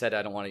 where he said,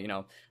 I don't want to,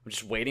 I'm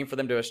just waiting for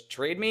them to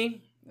trade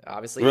me.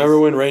 Obviously, remember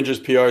when Rangers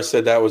PR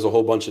said that was a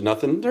whole bunch of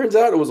nothing? Turns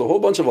out it was a whole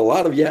bunch of a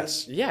lot of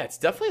yes. Yeah, it's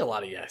definitely a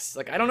lot of yes.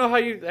 Like, I don't know how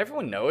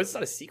everyone knows. It's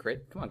not a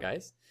secret. Come on,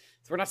 guys.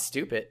 We're not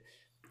stupid.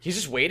 He's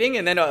just waiting,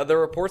 and then the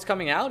reports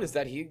coming out is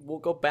that he will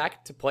go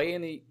back to play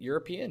in the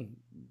European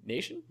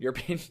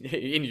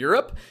in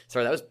Europe.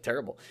 Sorry, that was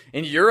terrible.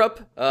 In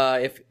Europe,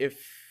 if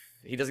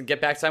he doesn't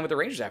get back signed with the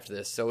Rangers after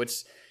this. So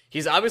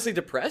he's obviously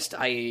depressed.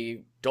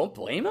 I don't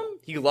blame him.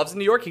 He loves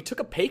New York. He took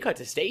a pay cut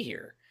to stay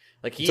here.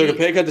 Like he took a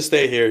pay cut to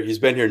stay here. He's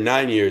been here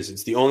 9 years.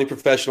 It's the only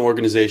professional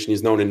organization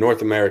he's known in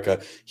North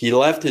America. He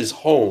left his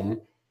home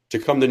to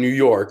come to New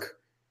York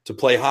to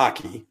play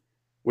hockey,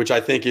 which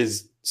I think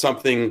is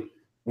something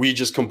we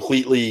just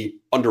completely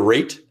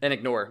underrate and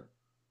ignore.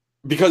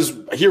 Because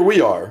here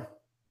we are,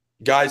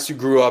 guys who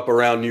grew up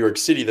around New York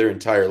City their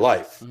entire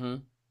life. Mm-hmm.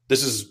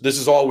 This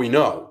is all we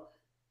know.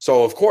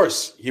 So of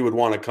course he would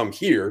want to come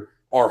here,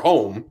 our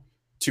home,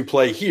 to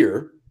play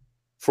here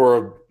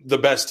for the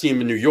best team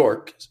in New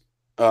York.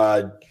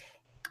 At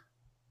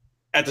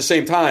the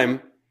same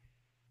time,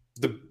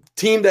 the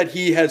team that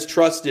he has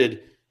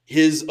trusted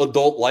his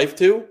adult life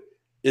to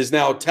is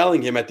now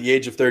telling him at the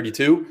age of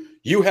 32,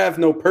 you have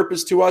no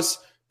purpose to us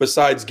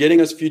besides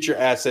getting us future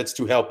assets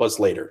to help us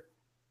later.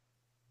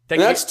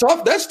 That's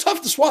tough. That's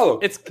tough to swallow.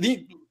 It's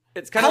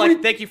kind of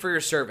like, thank you for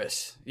your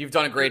service. You've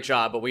done a great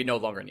job, but we no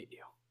longer need you.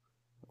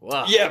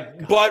 Wow. Yeah,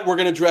 God. But we're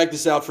going to drag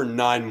this out for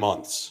 9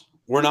 months.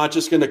 We're not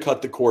just going to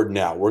cut the cord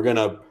now. We're going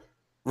to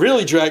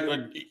really drag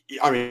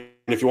 – I mean,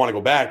 if you want to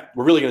go back,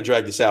 we're really going to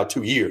drag this out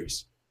 2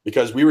 years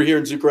because we were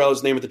hearing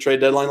Zuccarello's name at the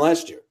trade deadline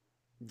last year.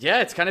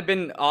 Yeah, it's kind of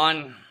been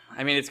on –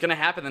 I mean, it's going to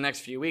happen the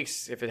next few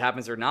weeks if it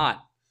happens or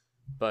not.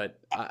 But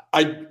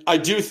I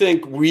do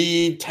think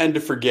we tend to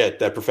forget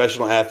that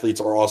professional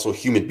athletes are also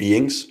human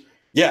beings.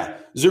 Yeah,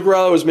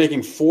 Zuccarello is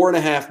making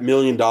 $4.5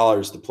 million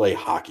to play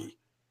hockey.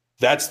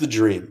 That's the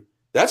dream.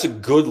 That's a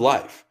good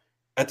life.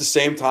 At the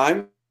same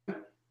time,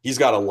 he's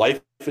got a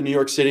life in New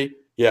York City.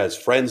 He has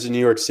friends in New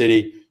York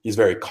City. He's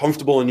very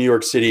comfortable in New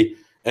York City.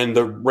 And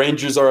the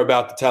Rangers are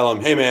about to tell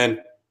him, hey, man,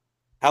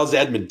 how's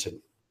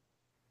Edmonton?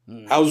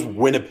 How's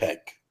Winnipeg?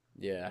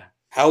 Yeah.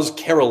 How's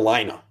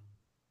Carolina?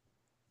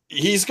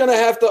 He's going to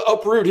have to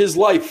uproot his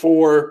life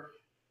for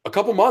a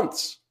couple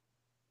months.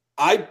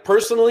 I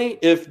personally,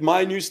 if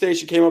my news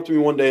station came up to me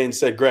one day and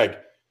said, Greg,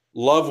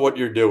 love what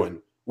you're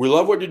doing. We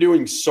love what you're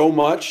doing so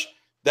much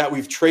that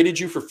we've traded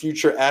you for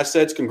future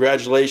assets.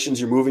 Congratulations,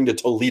 you're moving to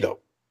Toledo.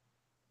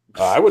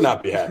 I would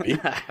not be happy.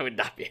 I would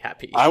not be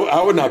happy.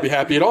 I would not be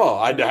happy at all.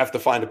 I'd have to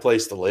find a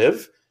place to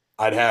live.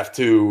 I'd have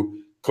to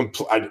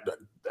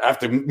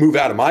move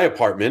out of my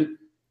apartment.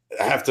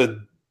 I have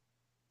to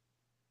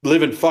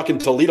live in fucking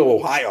Toledo,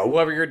 Ohio.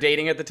 Whoever you're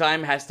dating at the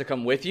time has to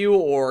come with you,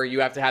 or you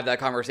have to have that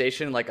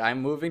conversation like,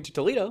 I'm moving to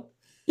Toledo.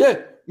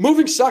 Yeah,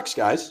 moving sucks,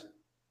 guys.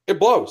 It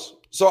blows.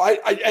 So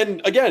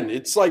and again,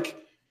 it's like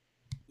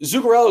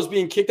Zuccarello is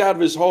being kicked out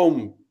of his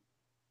home,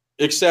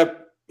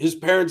 except his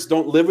parents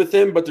don't live with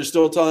him, but they're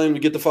still telling him to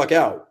get the fuck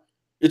out.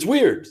 It's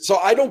weird. So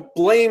I don't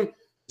blame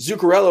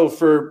Zuccarello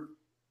for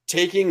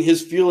taking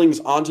his feelings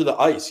onto the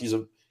ice.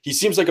 He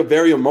seems like a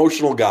very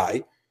emotional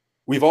guy.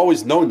 We've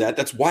always known that.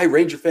 That's why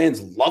Ranger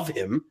fans love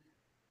him.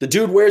 The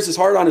dude wears his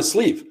heart on his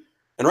sleeve.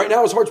 And right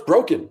now his heart's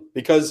broken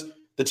because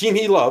the team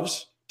he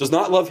loves does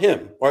not love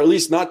him, or at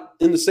least not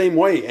in the same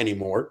way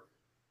anymore.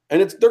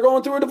 And they're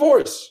going through a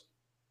divorce.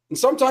 And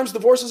sometimes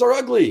divorces are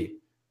ugly.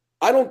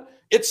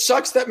 It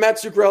sucks that Matt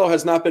Zuccarello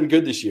has not been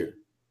good this year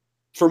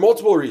for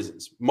multiple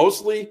reasons.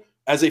 Mostly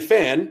as a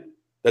fan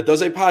that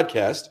does a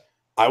podcast,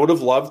 I would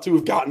have loved to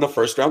have gotten a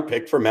first-round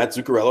pick for Matt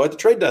Zuccarello at the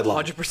trade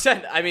deadline.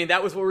 100%. I mean,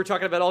 that was what we were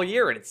talking about all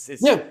year, and it's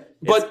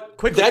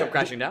quickly come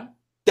crashing down.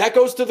 That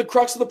goes to the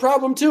crux of the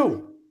problem,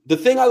 too. The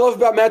thing I love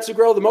about Matt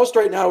Zuccarello the most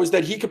right now is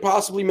that he could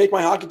possibly make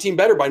my hockey team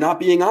better by not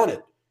being on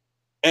it.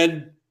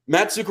 And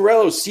Matt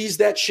Zuccarello sees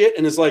that shit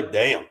and is like,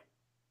 damn,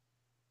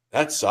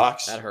 that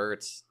sucks. That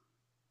hurts.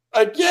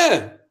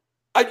 Yeah.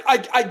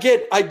 I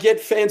get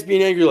fans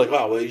being angry like,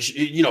 oh, well,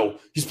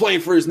 he's playing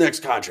for his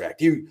next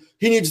contract. He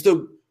needs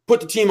to put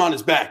the team on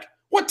his back.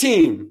 What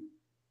team?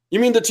 You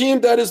mean the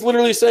team that is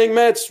literally saying,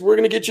 Mets, we're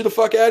going to get you the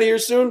fuck out of here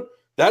soon?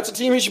 That's a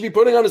team he should be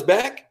putting on his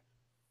back?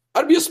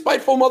 I'd be a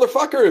spiteful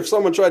motherfucker if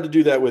someone tried to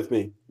do that with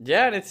me.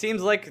 Yeah, and it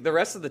seems like the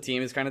rest of the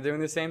team is kind of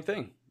doing the same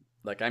thing.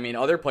 Like, I mean,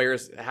 other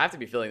players have to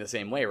be feeling the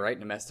same way, right?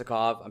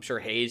 Nemestikov, I'm sure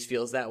Hayes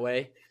feels that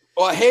way.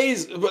 Well,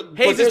 Hayes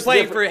is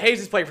playing for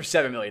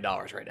 $7 million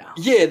right now.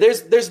 Yeah,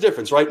 there's a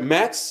difference, right?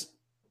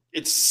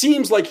 It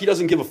seems like he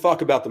doesn't give a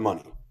fuck about the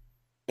money.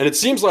 And it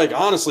seems like,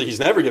 honestly, he's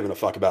never given a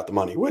fuck about the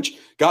money, which,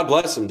 God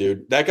bless him,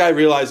 dude. That guy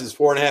realizes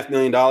 $4.5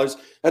 million,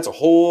 that's a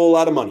whole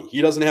lot of money.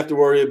 He doesn't have to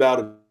worry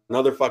about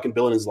another fucking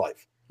bill in his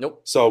life.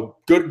 Nope. So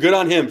good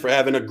on him for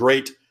having a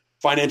great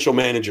financial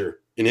manager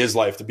in his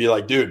life to be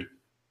like, dude,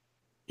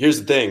 here's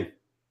the thing.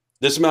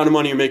 This amount of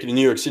money you're making in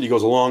New York City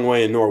goes a long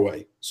way in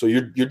Norway. So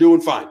you're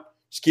doing fine.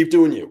 Just keep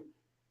doing you.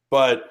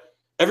 But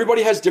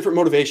everybody has different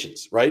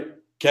motivations, right?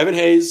 Kevin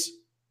Hayes,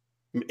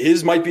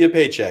 his might be a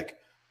paycheck.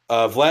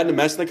 Vladimir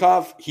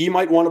Mesnikov, he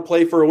might want to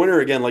play for a winner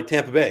again like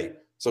Tampa Bay.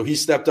 So he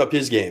stepped up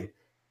his game.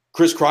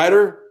 Chris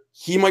Kreider,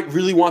 he might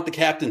really want the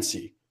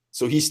captaincy.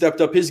 So he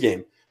stepped up his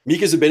game.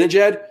 Mika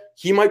Zibanejad,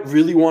 he might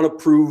really want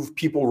to prove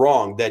people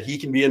wrong that he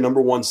can be a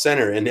number one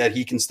center and that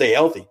he can stay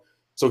healthy.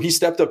 So he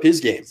stepped up his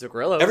game.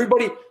 Zuccarello.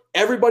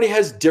 Everybody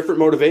has different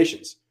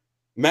motivations.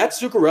 Matt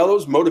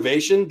Zuccarello's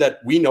motivation that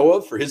we know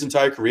of for his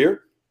entire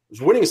career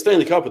was winning a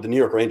Stanley Cup with the New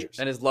York Rangers.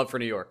 And his love for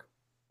New York.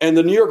 And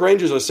the New York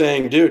Rangers are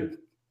saying, dude,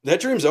 that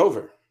dream's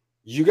over.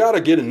 You got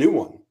to get a new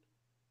one.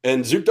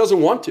 And Zook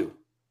doesn't want to.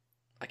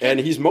 And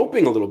he's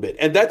moping a little bit.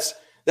 And that's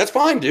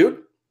fine,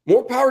 dude.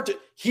 More power to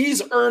 –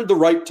 he's earned the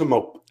right to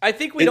mope. I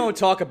think we don't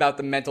talk about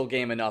the mental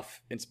game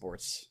enough in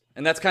sports.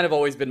 And that's kind of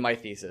always been my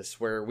thesis,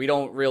 where we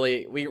don't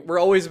really – we're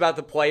always about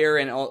the player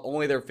and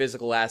only their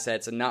physical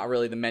assets and not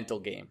really the mental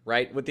game,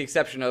 right? With the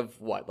exception of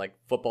what, like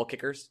football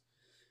kickers?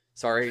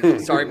 Sorry,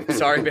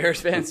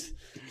 Bears fans.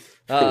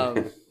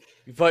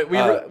 But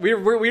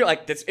we're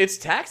like, it's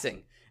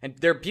taxing. And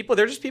they're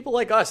just people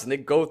like us, and they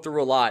go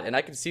through a lot. And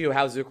I can see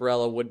how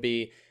Zuccarello would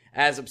be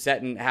as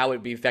upset and how it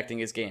would be affecting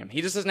his game.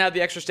 He just doesn't have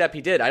the extra step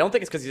he did. I don't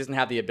think it's because he doesn't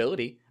have the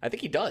ability. I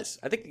think he does.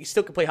 I think he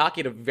still can play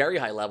hockey at a very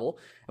high level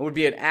and would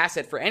be an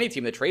asset for any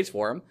team that trades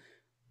for him.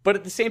 But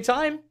at the same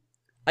time,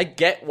 I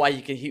get why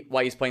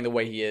he's playing the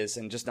way he is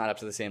and just not up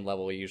to the same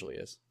level he usually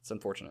is. It's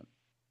unfortunate.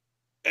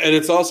 And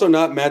it's also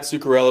not Matt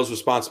Zuccarello's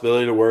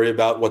responsibility to worry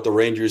about what the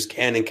Rangers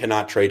can and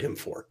cannot trade him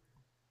for.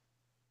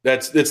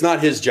 It's not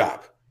his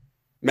job.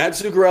 Matt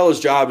Zuccarello's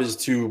job is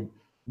to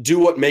do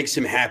what makes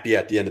him happy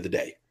at the end of the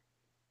day.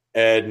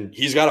 And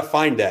he's got to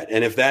find that.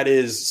 And if that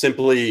is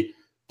simply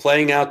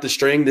playing out the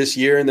string this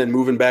year and then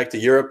moving back to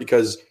Europe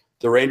because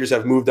the Rangers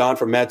have moved on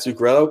from Matt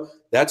Zuccarello,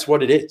 that's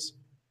what it is.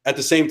 At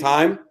the same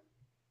time,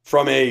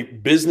 from a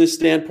business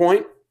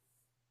standpoint,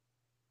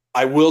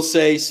 I will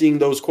say seeing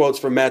those quotes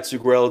from Matt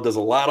Zuccarello does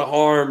a lot of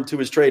harm to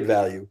his trade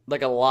value.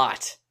 Like a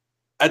lot.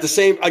 At the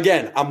same,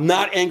 again, I'm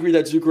not angry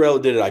that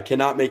Zuccarello did it. I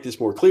cannot make this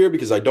more clear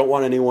because I don't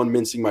want anyone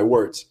mincing my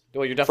words.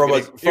 Well, you're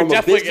definitely going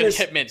to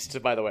get minced,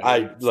 by the way.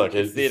 Fuck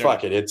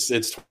it. It's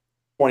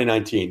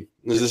 2019.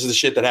 This is the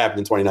shit that happened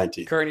in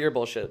 2019. Current year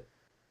bullshit.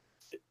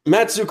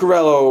 Matt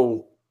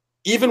Zuccarello,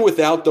 even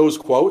without those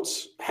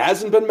quotes,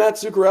 hasn't been Matt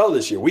Zuccarello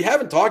this year. We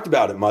haven't talked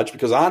about it much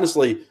because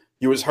honestly,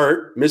 he was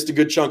hurt, missed a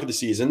good chunk of the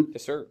season.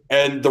 Yes, sir.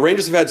 And the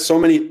Rangers have had so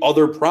many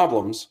other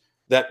problems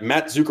that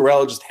Matt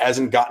Zuccarello just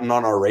hasn't gotten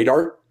on our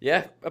radar.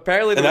 Yeah,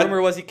 apparently the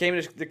rumor was he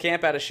came to the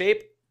camp out of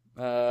shape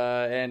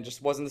and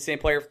just wasn't the same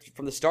player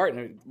from the start.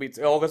 And it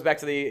all goes back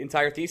to the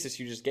entire thesis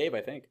you just gave,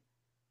 I think.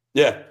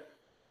 Yeah.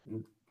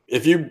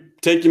 If you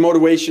take your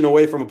motivation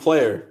away from a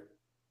player,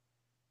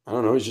 I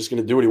don't know, he's just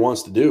going to do what he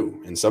wants to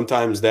do. And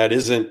sometimes that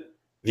isn't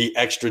the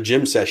extra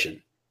gym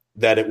session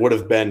that it would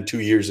have been 2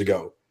 years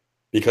ago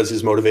because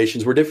his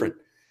motivations were different.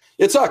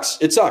 It sucks.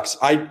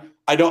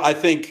 I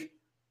think,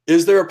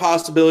 is there a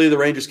possibility the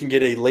Rangers can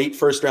get a late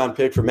first-round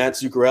pick for Matt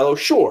Zuccarello?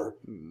 Sure.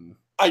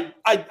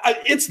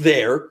 It's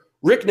there.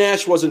 Rick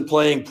Nash wasn't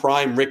playing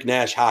prime Rick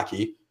Nash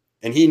hockey,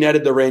 and he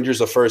netted the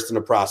Rangers a first and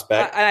a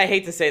prospect. I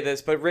hate to say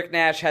this, but Rick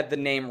Nash had the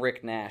name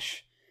Rick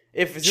Nash.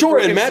 Matt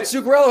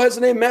Zuccarello has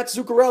the name Matt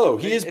Zuccarello.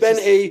 He's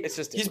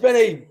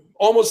been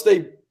almost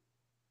a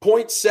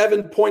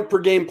 0.7 point per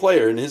game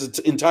player in his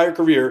entire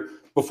career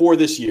before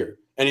this year,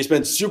 and he's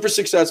been super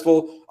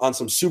successful on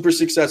some super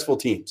successful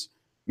teams.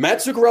 Matt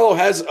Zuccarello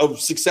has a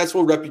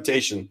successful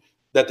reputation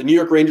that the New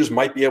York Rangers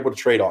might be able to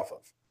trade off of.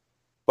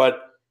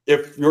 But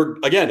if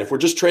we're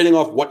just trading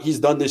off what he's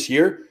done this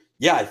year,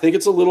 yeah, I think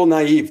it's a little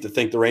naive to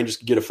think the Rangers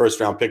could get a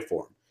first-round pick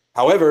for him.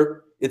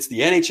 However, it's the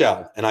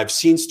NHL, and I've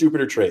seen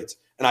stupider trades.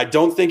 And I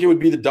don't think it would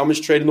be the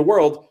dumbest trade in the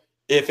world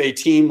if a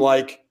team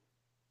like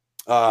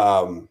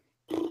I'm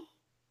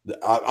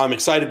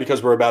excited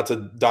because we're about to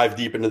dive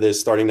deep into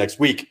this starting next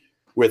week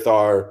with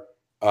our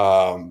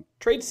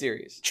trade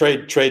series,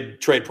 trade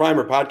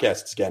primer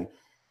podcasts again.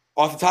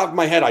 Off the top of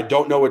my head, I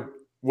don't know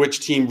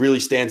which team really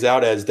stands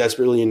out as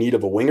desperately in need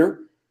of a winger,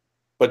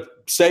 but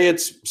say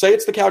it's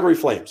the Calgary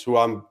Flames, who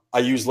I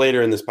use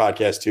later in this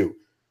podcast too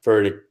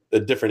for a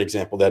different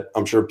example that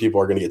I'm sure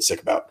people are going to get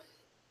sick about.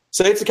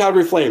 Say it's the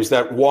Calgary Flames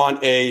that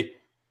want a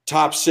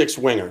top 6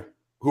 winger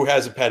who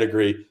has a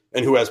pedigree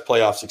and who has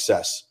playoff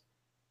success.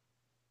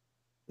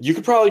 You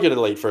could probably get a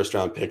late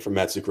first-round pick from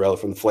Matt Zuccarello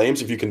from the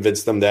Flames if you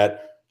convince them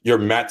that you're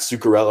Matt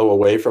Zuccarello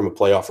away from a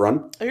playoff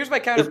run. Here's my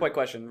counterpoint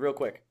question, real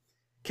quick.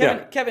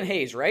 Kevin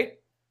Hayes, right?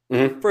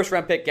 Mm-hmm.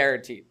 First-round pick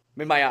guaranteed,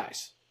 in my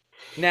eyes.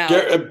 Now,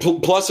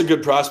 plus a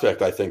good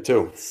prospect, I think,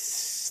 too.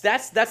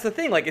 That's the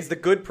thing. Like, is the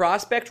good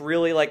prospect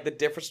really like the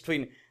difference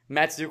between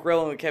Matt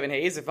Zuccarello and Kevin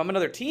Hayes? If I'm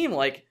another team,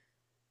 like,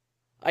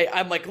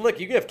 I'm like, look,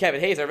 you can have Kevin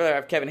Hayes. I'd rather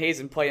have Kevin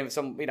Hayes and play him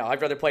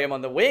I'd rather play him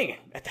on the wing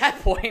at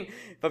that point.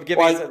 If I'm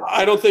giving,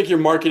 I don't think you're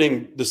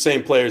marketing the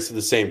same players to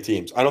the same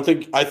teams. I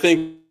think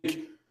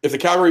if the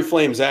Calgary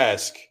Flames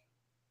ask,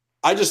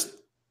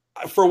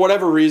 for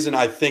whatever reason,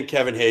 I think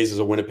Kevin Hayes is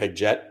a Winnipeg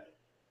Jet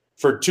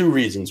for 2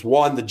 reasons.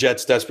 One, the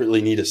Jets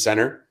desperately need a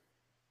center.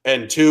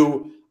 And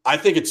 2, I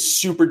think it's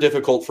super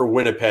difficult for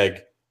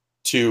Winnipeg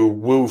to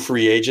woo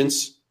free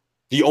agents.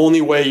 The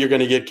only way you're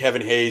going to get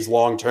Kevin Hayes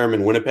long-term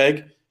in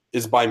Winnipeg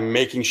is by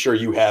making sure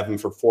you have him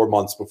for 4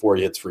 months before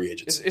he hits free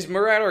agents. Is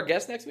Murat our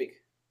guest next week?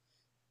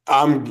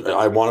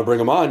 I want to bring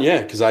him on,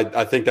 yeah, because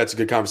I think that's a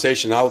good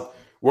conversation. I'm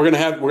going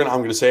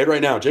to say it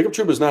right now. Jacob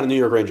Trouba is not a New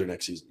York Ranger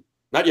next season.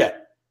 Not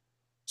yet.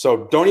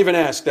 So don't even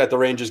ask that the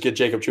Rangers get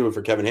Jacob Trouba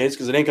for Kevin Hayes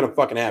because it ain't going to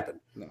fucking happen.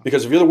 No.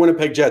 Because if you're the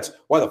Winnipeg Jets,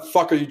 why the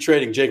fuck are you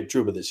trading Jacob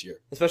Trouba this year?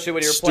 Especially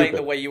when you're playing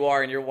the way you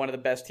are and you're one of the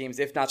best teams,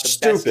 if not the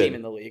best team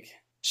in the league.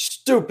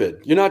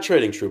 Stupid. You're not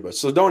trading Trouba,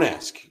 so don't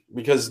ask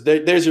because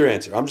there's your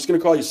answer. I'm just going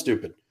to call you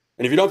stupid.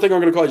 And if you don't think I'm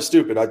going to call you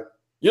stupid,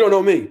 you don't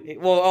know me.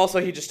 Well, also,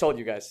 he just told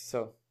you guys,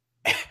 so.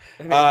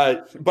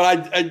 But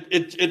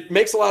it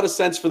makes a lot of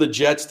sense for the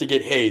Jets to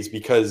get Hayes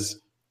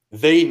because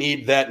they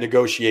need that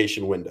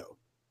negotiation window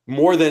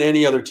more than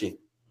any other team.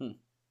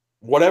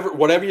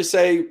 Whatever you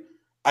say,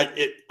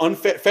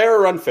 fair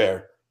or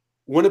unfair,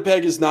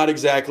 Winnipeg is not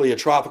exactly a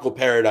tropical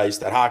paradise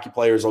that hockey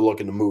players are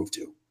looking to move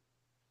to.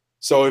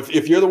 So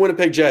if you're the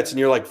Winnipeg Jets and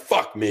you're like,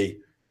 fuck me,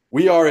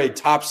 we are a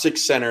top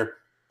 6 center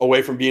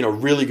away from being a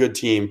really good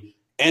team,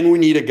 and we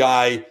need a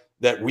guy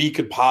that we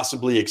could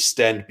possibly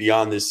extend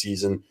beyond this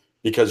season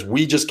because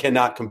we just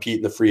cannot compete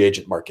in the free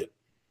agent market.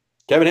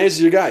 Kevin Hayes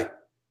is your guy.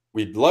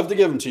 We'd love to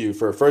give him to you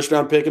for a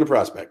first-round pick and a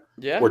prospect.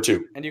 Yeah. Or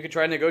 2. And you can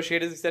try to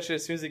negotiate his extension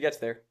as soon as he gets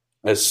there.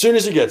 As soon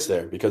as he gets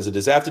there, because it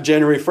is after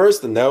January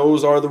 1st, and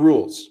those are the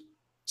rules.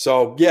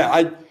 So,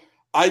 yeah,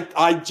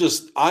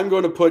 I'm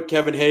going to put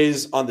Kevin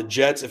Hayes on the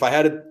Jets. If I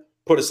had to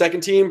put a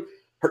second team,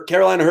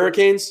 Carolina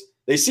Hurricanes,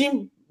 they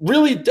seem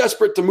really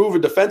desperate to move a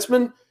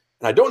defenseman.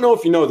 And I don't know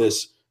if you know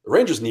this, the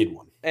Rangers need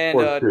one. And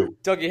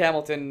Dougie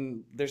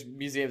Hamilton, there's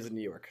museums in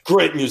New York.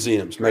 Great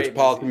museums.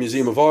 Metropolitan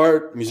Museum of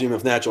Art, Museum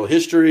of Natural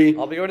History.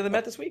 I'll be going to the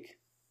Met this week.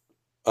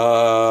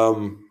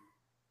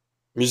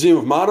 Museum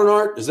of Modern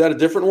Art. Is that a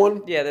different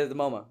one? Yeah, there's the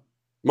MoMA.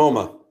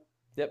 MoMA.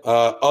 Yep.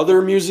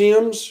 Other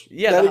museums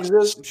that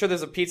exist? I'm sure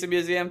there's a pizza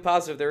museum.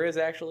 Positive there is,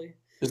 actually.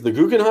 Is the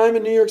Guggenheim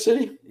in New York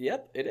City?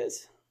 Yep, it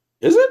is.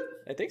 Is it?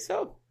 I think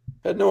so.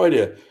 I had no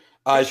idea.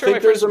 I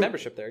think there's a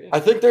membership there. Yeah.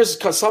 I think there's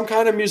some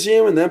kind of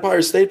museum in the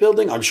Empire State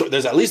Building. I'm sure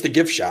there's at least a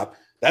gift shop.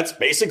 That's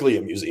basically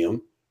a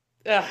museum.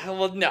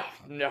 Well, no.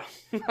 I'm not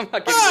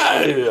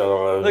giving you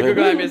that. The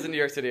Guggenheim is in New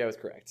York City. I was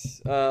correct.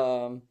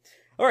 All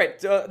right.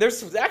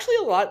 There's actually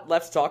a lot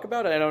left to talk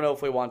about, and I don't know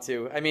if we want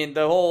to. I mean,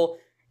 the whole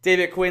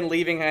David Quinn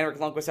leaving Henrik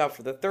Lundqvist out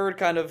for the third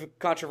kind of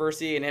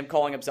controversy and him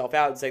calling himself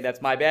out and saying,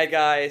 that's my bad,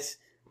 guys.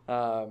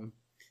 Yeah,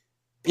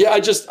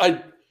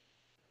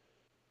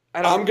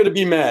 I'm going to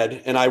be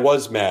mad, and I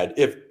was mad,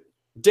 if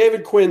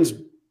David Quinn's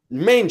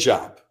main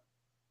job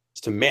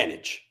is to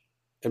manage.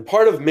 And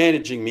part of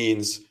managing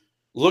means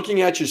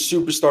looking at your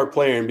superstar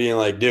player and being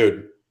like,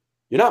 dude,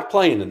 you're not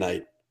playing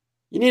tonight.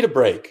 You need a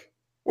break.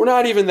 We're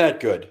not even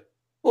that good.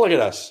 Look at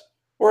us.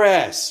 We're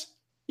ass.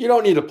 You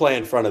don't need to play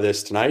in front of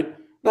this tonight.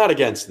 Not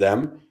against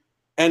them.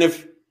 And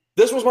if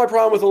this was my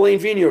problem with Alain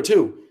Vigneault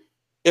too,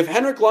 if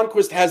Henrik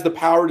Lundqvist has the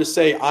power to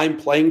say, I'm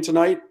playing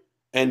tonight,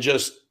 and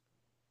just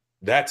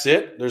that's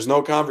it, there's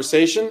no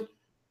conversation,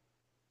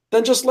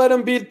 then just let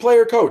him be the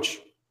player coach.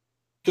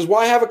 Because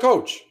why have a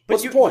coach?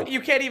 What's the point?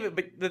 You can't even.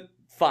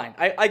 Fine.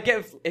 I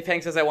get if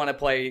Hank says I want to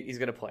play, he's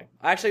going to play.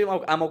 Actually,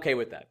 I'm okay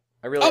with that.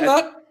 I'm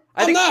not.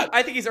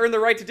 I think he's earned the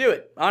right to do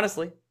it.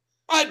 Honestly.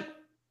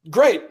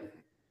 Great.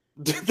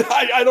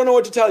 I don't know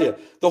what to tell you.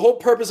 The whole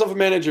purpose of a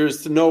manager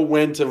is to know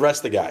when to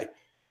rest the guy,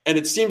 and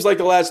it seems like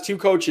the last 2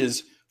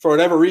 coaches, for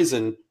whatever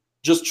reason,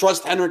 just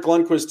trust Henrik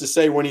Lundqvist to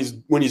say when he's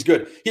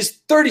good.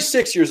 He's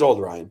 36 years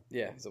old, Ryan.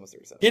 Yeah, he's almost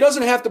 37. He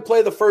doesn't have to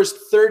play the first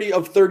 30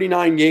 of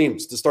 39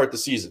 games to start the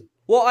season.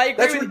 Well, I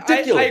agree. That's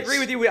ridiculous. I agree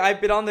with you.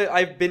 I've been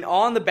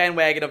on the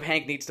bandwagon of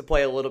Hank needs to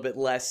play a little bit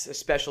less,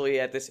 especially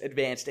at this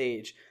advanced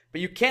age. But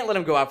you can't let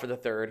him go out for the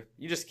third.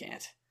 You just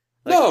can't.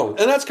 No,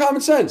 and that's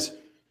common sense.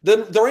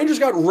 The Rangers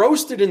got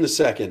roasted in the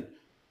second.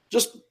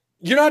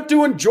 You're not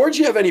doing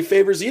Georgiev any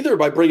favors either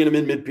by bringing him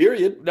in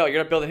mid-period. No,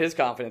 you're not building his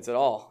confidence at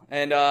all.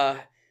 And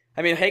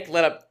Hank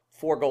let up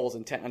 4 goals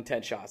on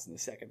 10 shots in the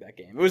second of that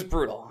game. It was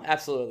brutal,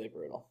 absolutely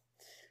brutal.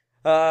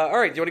 All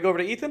right, do you want to go over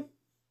to Ethan?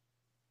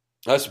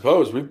 I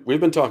suppose. We've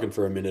been talking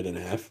for a minute and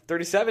a half.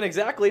 37,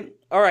 exactly.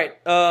 All right.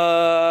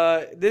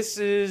 This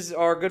is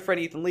our good friend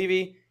Ethan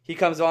Levy. He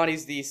comes on.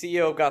 He's the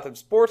CEO of Gotham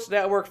Sports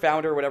Network,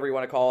 founder, whatever you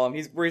want to call him.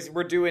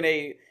 We're doing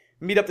a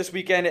meetup this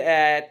weekend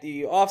at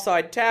the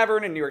Offside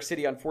Tavern in New York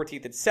City on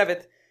 14th and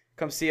 7th.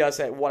 Come see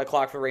us at 1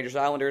 o'clock for Rangers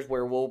Islanders,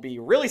 where we'll be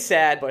really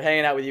sad, but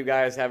hanging out with you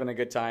guys, having a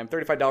good time.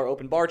 $35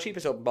 open bar,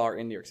 cheapest open bar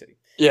in New York City.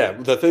 Yeah,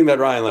 the thing that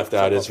Ryan left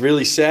out is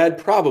really sad,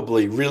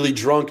 probably. Really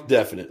drunk,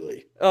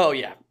 definitely. Oh,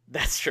 yeah.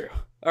 That's true.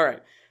 All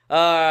right.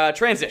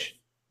 Transition.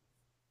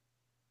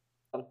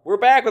 We're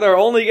back with our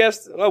only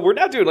guest. Oh, we're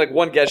not doing like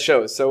one guest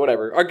show, so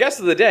whatever. Our guest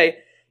of the day,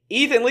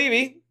 Ethan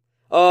Levy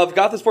of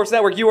Gotham Sports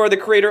Network. You are the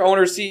creator,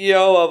 owner,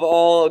 CEO of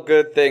all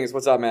good things.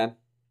 What's up, man?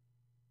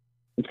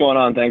 What's going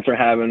on? Thanks for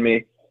having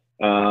me.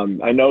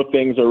 I know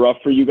things are rough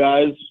for you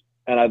guys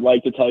and I'd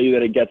like to tell you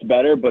that it gets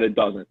better, but it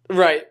doesn't.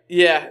 Right.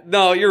 Yeah.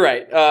 No, you're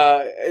right.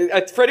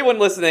 For anyone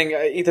listening,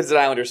 Ethan's an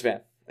Islanders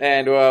fan,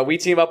 and we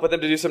team up with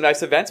him to do some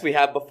nice events. We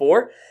have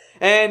before.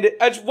 And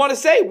I just want to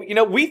say,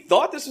 we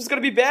thought this was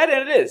going to be bad,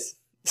 and it is.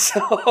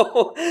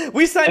 So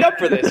we signed up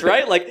for this,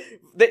 right? Like,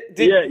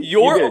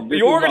 your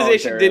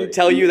organization didn't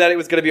tell you that it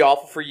was going to be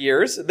awful for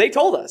years. They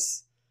told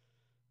us.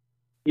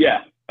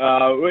 Yeah.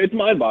 It's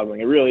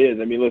mind-boggling. It really is.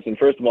 I mean, listen,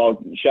 first of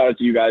all, shout out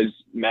to you guys,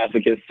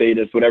 masochists,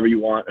 sadists, whatever you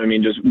want. I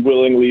mean, just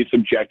willingly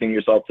subjecting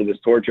yourself to this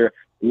torture.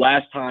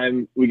 Last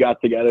time we got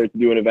together to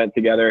do an event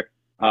together,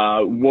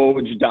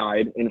 Woj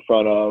died in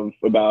front of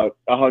about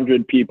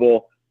 100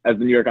 people as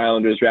the New York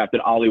Islanders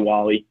drafted Ollie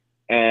Wally.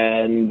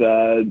 And,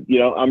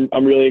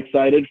 I'm really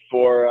excited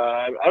for,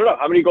 I don't know,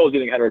 how many goals do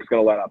you think Henrik's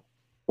going to let up?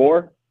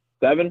 4?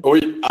 7?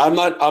 I'm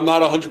not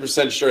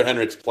 100% sure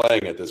Henrik's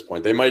playing at this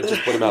point. They might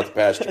just put him out to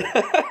pasture.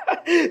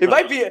 It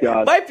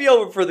might be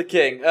over for the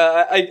King.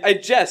 I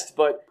jest,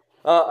 but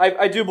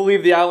I do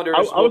believe the Islanders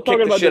will kick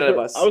the shit out of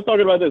us. I was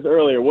talking about this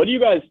earlier. What do you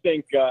guys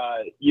think?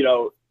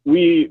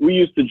 We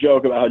used to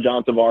joke about how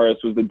John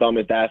Tavares was the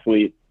dumbest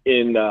athlete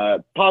in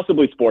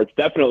possibly sports,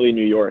 definitely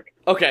New York.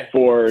 Okay.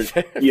 For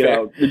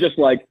just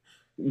like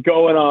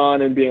going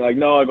on and being like,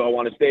 no, I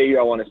want to stay here.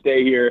 I want to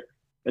stay here.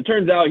 It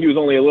turns out he was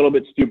only a little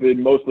bit stupid,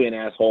 mostly an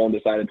asshole, and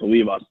decided to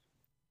leave us.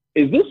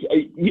 Is this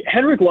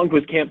Henrik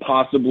Lundqvist can't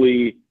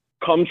possibly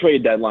come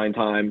trade deadline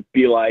time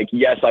be like,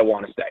 yes, I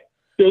want to stay.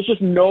 There's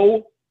just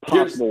no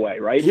possible way,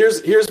 right?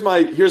 Here's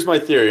my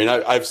theory, and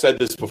I've said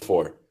this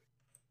before.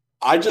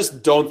 I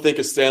just don't think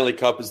a Stanley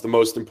Cup is the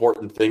most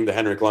important thing to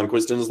Henrik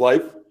Lundqvist in his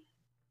life.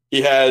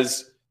 He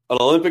has an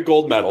Olympic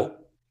gold medal.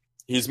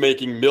 He's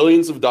making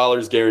millions of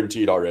dollars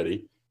guaranteed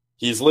already.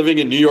 He's living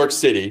in New York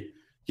City.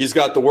 He's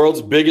got the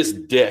world's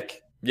biggest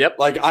dick. Yep.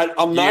 Like,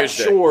 I'm not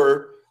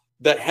sure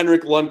that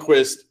Henrik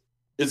Lundqvist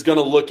is going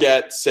to look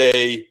at,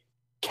 say,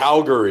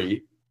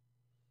 Calgary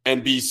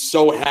and be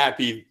so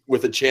happy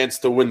with a chance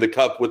to win the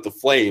cup with the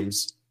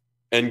Flames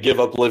and give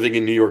up living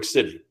in New York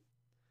City.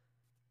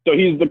 So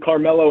he's the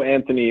Carmelo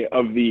Anthony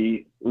of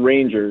the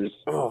Rangers,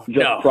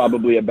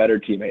 probably a better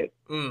teammate.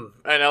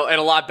 I know, and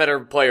a lot better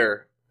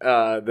player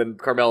than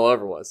Carmelo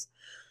ever was.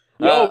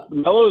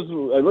 Melo's,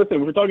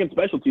 listen, we're talking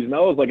specialties.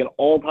 Melo's like an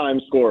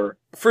all-time scorer.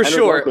 For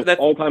sure.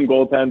 All-time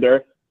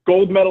goaltender.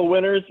 Gold medal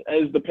winners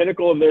as the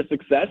pinnacle of their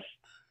success.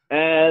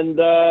 And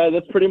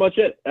that's pretty much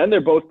it. And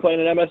they're both playing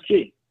in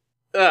MSG.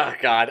 Oh,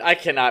 God. I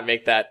cannot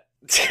make that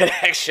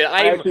connection.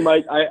 I actually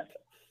might.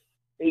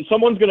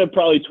 Someone's going to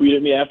probably tweet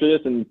at me after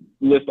this and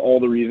list all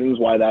the reasons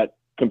why that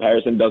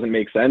comparison doesn't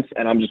make sense,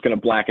 and I'm just going to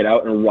black it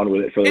out and run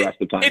with it for the rest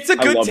of the time. It's a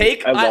good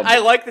take. I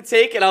like the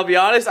take, and I'll be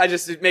honest,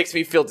 it makes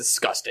me feel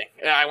disgusting.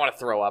 I want to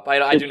throw up.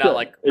 I do not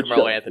like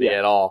Carmelo Anthony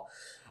at all.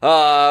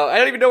 I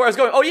don't even know where I was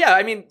going. Oh, yeah,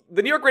 I mean,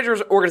 the New York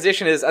Rangers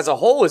organization as a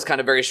whole is kind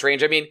of very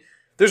strange. I mean,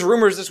 there's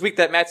rumors this week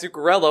that Matt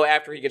Zuccarello,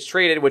 after he gets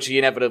traded, which he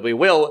inevitably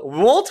will,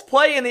 won't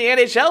play in the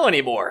NHL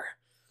anymore.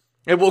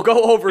 And will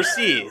go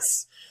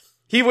overseas.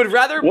 He would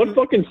rather... What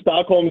fucking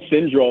Stockholm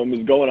syndrome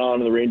is going on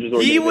in the Rangers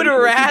organization? He would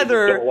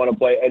rather... He don't want to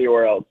play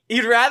anywhere else.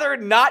 He'd rather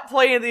not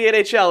play in the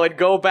NHL and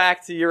go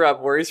back to Europe,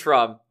 where he's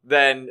from,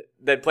 than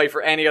play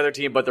for any other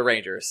team but the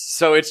Rangers.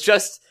 So it's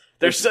just...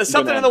 There's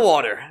something in the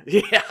water.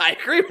 Yeah, I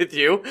agree with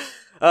you.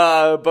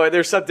 But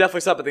there's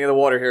definitely something in the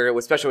water here,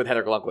 especially with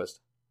Henrik Lundqvist.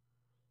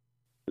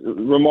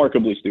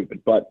 Remarkably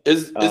stupid, but...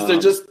 Is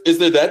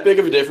there that big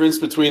of a difference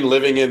between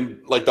living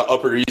in like the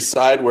Upper East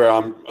Side, where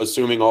I'm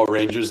assuming all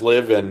Rangers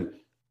live, and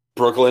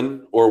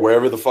Brooklyn or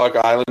wherever the fuck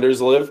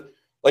Islanders live?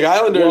 Like,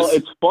 Islanders... Well,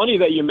 it's funny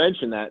that you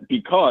mention that,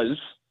 because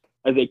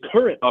as a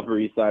current Upper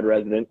East Side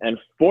resident and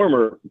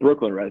former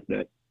Brooklyn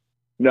resident,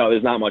 no,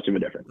 there's not much of a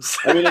difference.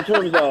 I mean, in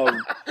terms of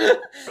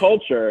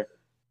culture,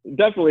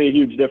 definitely a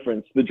huge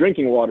difference. The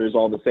drinking water is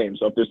all the same.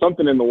 So if there's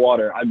something in the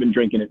water, I've been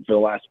drinking it for the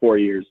last 4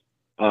 years.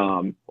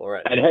 All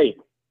right. And hey,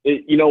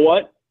 you know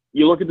what?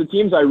 You look at the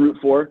teams I root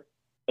for,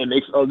 it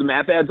makes the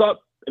math adds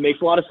up. It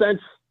makes a lot of sense.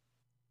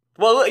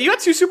 Well, you had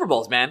 2 Super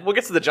Bowls, man. We'll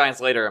get to the Giants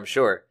later, I'm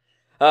sure.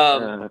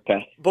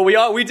 Okay. But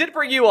we did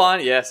bring you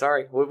on. Yeah,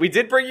 sorry. We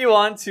did bring you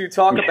on to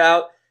talk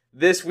about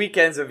this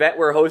weekend's event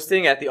we're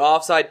hosting at the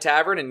Offside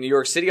Tavern in New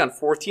York City on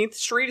 14th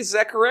Street. Is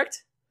that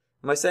correct?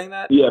 Am I saying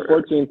that? Yeah,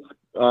 14th.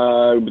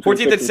 14th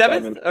and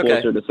 7th?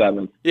 Okay. Closer to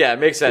 7th. Yeah, it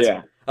makes sense.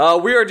 Yeah.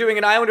 We are doing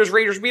an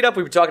Islanders-Rangers meetup.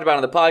 We've been talking about it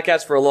on the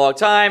podcast for a long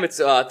time. It's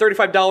a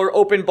 $35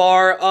 open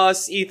bar.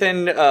 Us,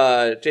 Ethan,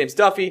 James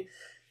Duffy.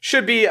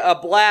 Should be a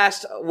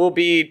blast. We'll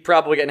be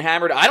probably getting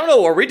hammered. I don't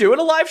know. Are we doing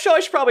a live show?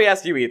 I should probably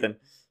ask you, Ethan.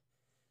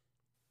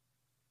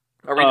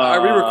 Are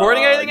we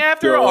recording anything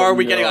after? Or are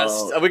we getting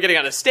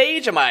on a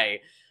stage?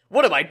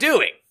 What am I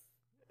doing?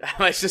 Am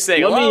I just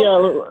saying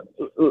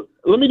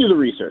let me do the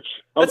research.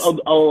 I'll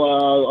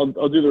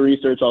do the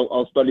research.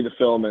 I'll study the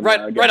film and right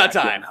on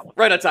time.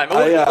 Right on time.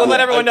 We'll let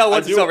everyone know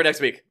once it's over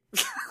next week.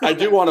 I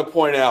do want to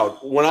point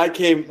out, when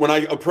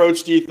I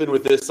approached Ethan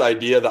with this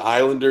idea, the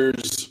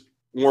Islanders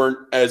weren't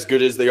as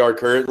good as they are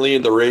currently,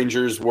 and the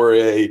Rangers were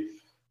a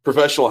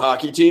professional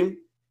hockey team.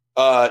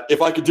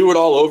 If I could do it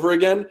all over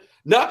again,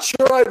 Not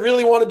sure I'd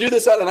really want to do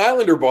this at an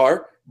Islander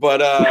bar,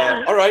 but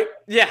all right.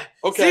 Yeah.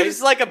 Okay.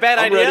 Seems like a bad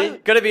I'm idea. ready.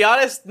 Gonna be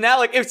honest. Now,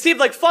 like, it seemed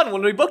like fun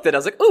when we booked it. I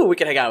was like, ooh, we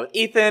can hang out with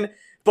Ethan.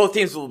 Both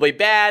teams will be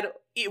bad.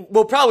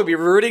 We'll probably be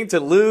rooting to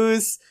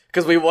lose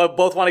because we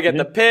both want to get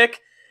the pick.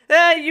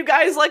 You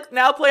guys, like,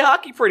 now play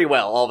hockey pretty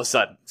well all of a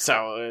sudden.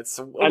 So it's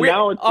a And weird,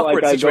 now it's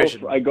awkward like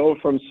situation. I go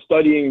from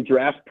studying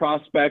draft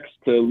prospects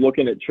to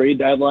looking at trade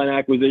deadline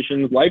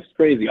acquisitions. Life's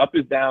crazy. Up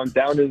is down,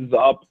 down is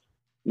up.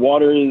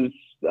 Water is,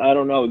 I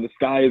don't know, the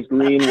sky is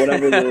green,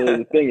 whatever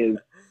the thing is.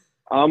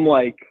 I'm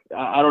like,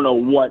 I don't know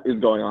what is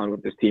going on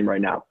with this team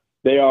right now.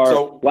 They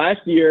are,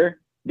 last year,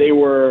 they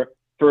were,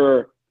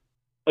 for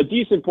a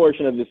decent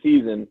portion of the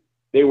season,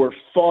 they were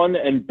fun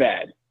and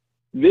bad.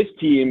 This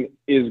team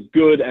is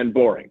good and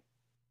boring.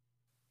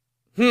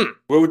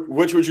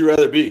 Which would you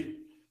rather be?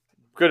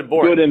 Good and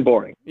boring. Good and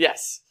boring.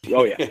 Yes.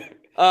 Oh, yeah.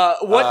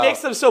 What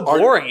makes them so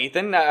boring,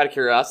 Ethan, out of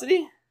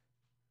curiosity?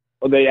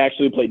 Well, they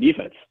actually play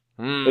defense.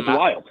 It's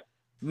wild.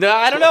 No,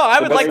 I don't know.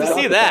 I would like to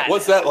see that.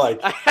 What's that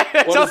like?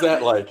 What is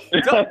that like?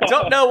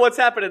 Don't know what's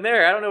happening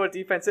there. I don't know what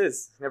defense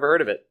is. Never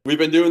heard of it. We've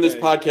been doing this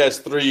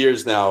podcast 3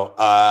 years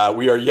now.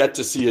 We are yet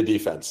to see a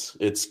defense.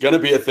 It's going to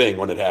be a thing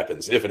when it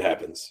happens, if it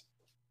happens.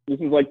 This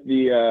is like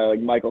the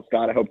Michael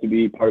Scott. I hope to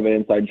be part of an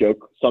inside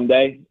joke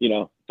someday.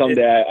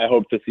 Someday I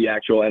hope to see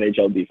actual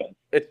NHL defense.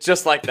 It's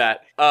just like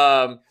that.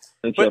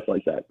 Just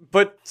like that.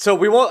 But so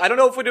we won't. I don't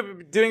know if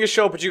we're doing a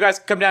show, but you guys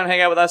come down and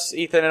hang out with us,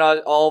 Ethan, and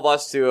all of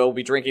us too. We'll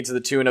be drinking to the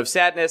tune of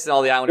sadness, and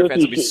all the Islander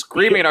fans will be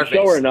screaming in our face.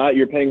 Show or not,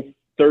 you're paying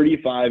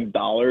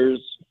 $35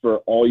 for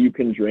all you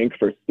can drink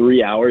for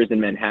 3 hours in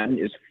Manhattan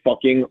is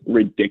fucking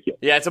ridiculous.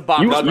 Yeah, it's a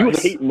bomb. You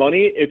hate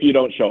money if you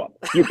don't show up.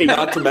 You hate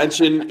Not to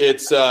mention,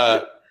 it's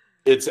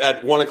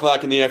at 1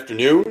 o'clock in the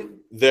afternoon.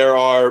 There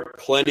are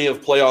plenty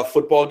of playoff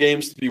football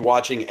games to be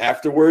watching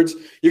afterwards.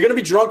 You're going to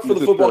be drunk for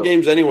the football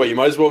games anyway. You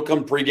might as well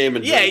come pregame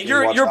and drink.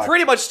 Yeah, you're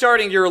pretty much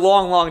starting your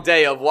long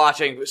day of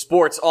watching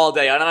sports all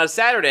day. And on a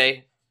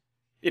Saturday,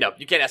 you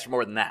can't ask for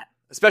more than that,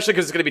 especially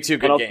because it's going to be two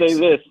good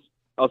games.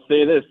 I'll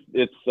say this.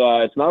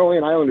 It's not only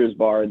an Islanders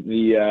bar. I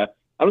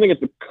don't think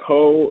it's the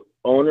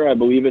co-owner. I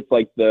believe it's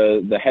like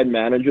the head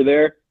manager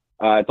there.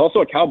 It's also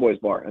a Cowboys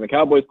bar, and the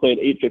Cowboys played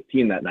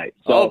 8:15 that night.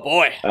 So, oh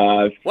boy!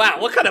 Wow,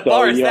 what kind of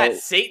bar is that?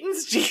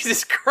 Satan's?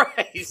 Jesus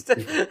Christ!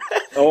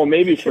 Oh,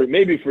 maybe for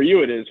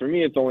you it is. For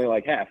me, it's only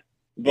like half.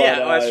 But, yeah,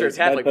 that's true. It's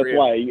half like for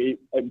you.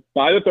 That's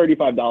why buy the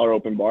 $35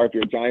 open bar if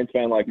you're a Giants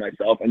fan like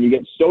myself, and you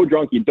get so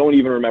drunk you don't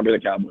even remember the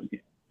Cowboys game.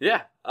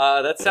 Yeah,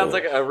 that sounds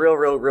like a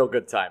real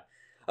good time.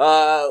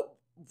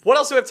 What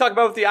else do we have to talk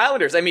about with the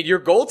Islanders? I mean, your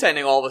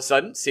goaltending all of a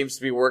sudden seems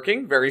to be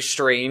working. Very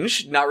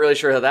strange. Not really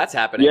sure how that's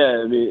happening.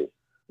 Yeah, I mean,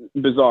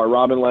 bizarre.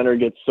 Robin Leonard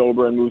gets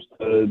sober and moves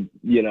to,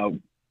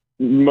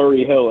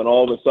 Murray Hill, and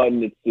all of a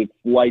sudden it's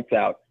lights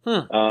out.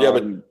 Yeah,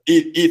 but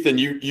Ethan,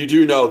 you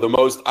do know the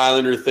most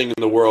Islander thing in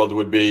the world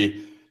would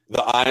be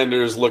the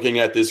Islanders looking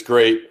at this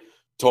great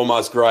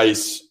Thomas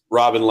Greiss,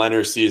 Robin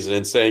Leonard season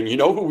and saying, you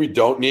know who we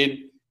don't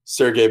need?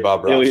 Sergei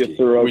Bobrovsky. Ilya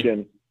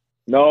Sorokin.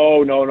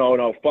 No.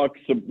 Fuck.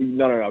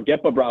 No.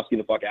 Get Bobrovsky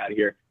the fuck out of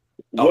here.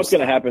 What's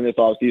going to happen this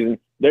offseason?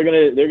 They're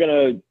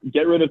gonna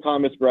get rid of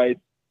Thomas Greiss.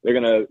 They're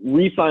going to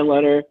re-sign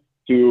Leonard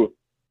to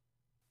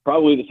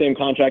probably the same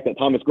contract that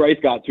Thomas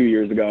Greiss got 2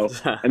 years ago.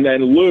 And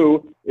then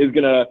Lou is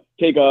going to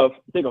take a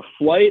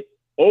flight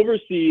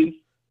overseas,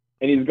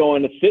 and he's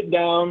going to sit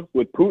down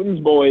with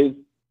Putin's boys,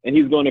 and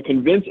he's going to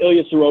convince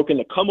Ilya Sorokin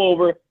to come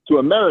over to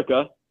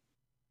America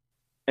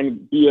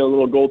and be a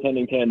little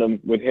goaltending tandem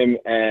with him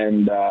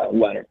and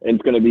Leonard. And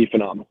it's going to be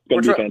phenomenal.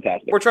 It's going to be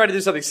fantastic. We're trying to do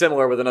something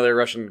similar with another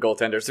Russian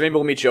goaltender, so maybe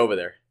we'll meet you over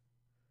there.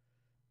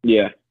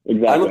 Yeah.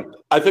 Exactly.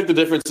 I think the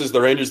difference is the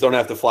Rangers don't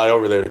have to fly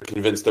over there to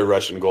convince their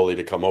Russian goalie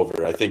to come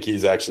over. I think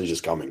he's actually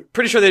just coming.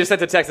 Pretty sure they just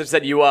sent a text that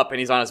said you up and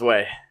he's on his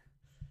way.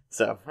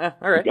 So,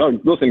 all right. Oh,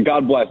 listen,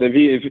 God bless.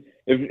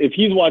 If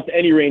he's watched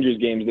any Rangers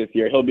games this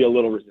year, he'll be a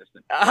little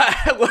resistant.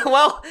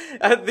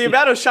 The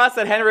amount of shots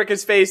that Henrik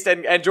has faced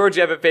and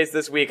Georgiev have faced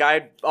this week,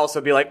 I'd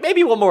also be like,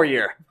 maybe one more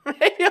year.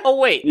 Maybe I'll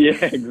wait.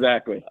 Yeah,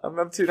 exactly. I'm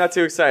not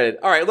too excited.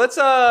 All right, let's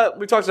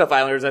we talked about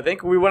Islanders. I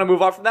think we want to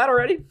move on from that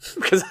already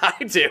because I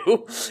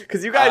do.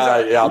 Because you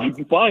guys, yeah,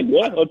 fine.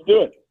 Yeah, let's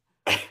do it.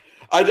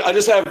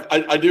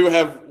 I do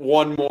have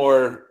one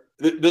more.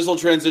 This will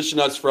transition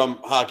us from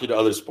hockey to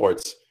other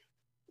sports.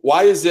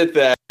 Why is it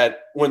that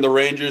when the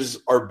Rangers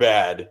are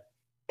bad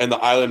and the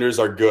Islanders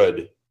are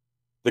good,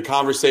 the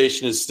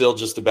conversation is still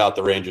just about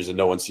the Rangers and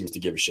no one seems to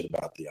give a shit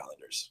about the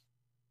Islanders?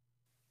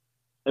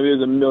 I mean,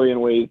 there's a million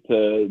ways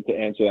to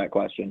answer that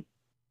question.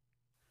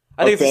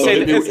 I think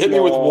it's hit me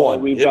with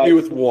one. Hit me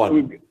with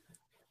one.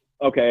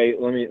 Okay,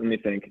 let me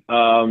think.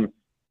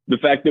 The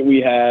fact that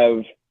we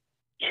have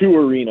two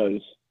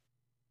arenas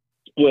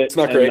split. It's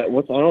not great.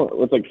 What's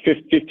like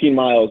 15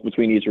 miles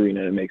between each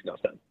arena. It makes no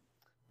sense.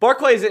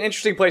 Barclay is an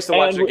interesting place to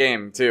watch a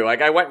game too.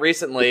 Like I went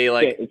recently,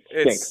 like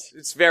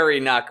it's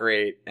very not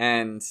great.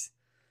 And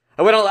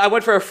I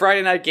went for a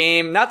Friday night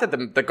game. Not that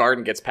the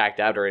Garden gets packed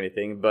out or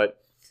anything, but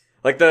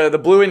like the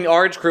Blue and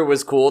Orange crew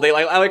was cool.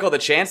 I like all the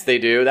chants they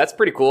do. That's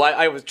pretty cool.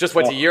 I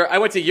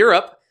went to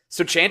Europe,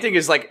 So chanting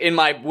is like in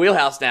my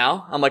wheelhouse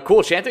now. I'm like,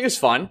 cool, chanting is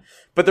fun.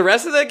 But the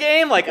rest of the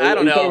game, like, I don't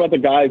Are you talking know. about the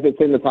guys that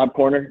sit in the top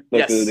corner?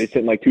 Like Yes. they sit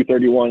in like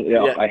 231.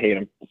 Yeah, I hate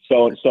them.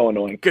 So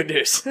annoying. Good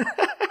news.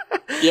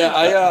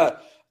 Yeah,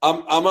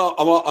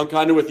 I'm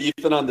kind of with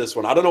Ethan on this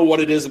one. I don't know what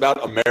it is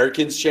about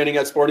Americans chanting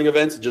at sporting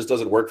events. It just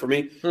doesn't work for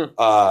me.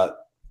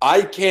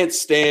 I can't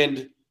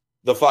stand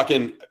the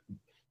fucking.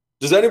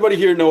 Does anybody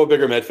here know a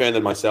bigger Met fan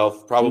than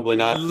myself? Probably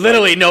not.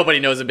 Literally nobody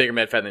knows a bigger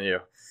Met fan than you.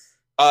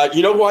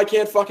 You know who I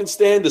can't fucking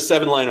stand? The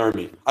 7-Line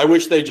Army. I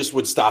wish they just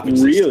would stop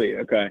existing. Really?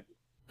 Okay.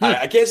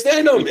 I can't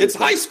stand them. It's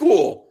high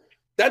school.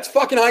 That's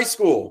fucking high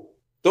school.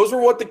 Those were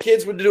what the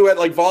kids would do at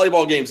like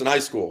volleyball games in high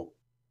school.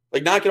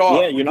 Like, knock it off.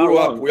 Yeah, you're we not grew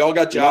wrong. up. We all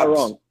got You're not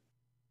jobs.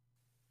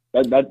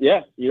 wrong.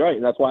 Yeah, you're right.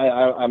 And that's why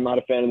I'm not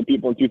a fan of the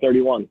people in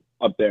 231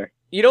 up there.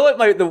 You know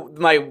what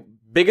my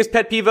biggest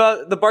pet peeve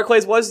of the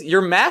Barclays was?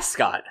 Your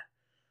mascot.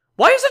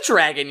 Why is a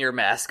dragon your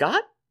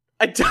mascot?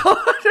 I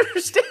don't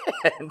understand.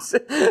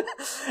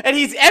 And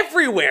he's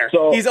everywhere.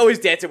 So- He's always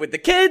dancing with the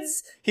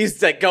kids.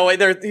 He's like going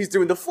there. He's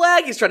doing the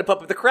flag. He's trying to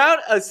pump up the crowd.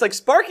 It's like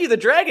Sparky the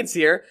Dragon's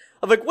here.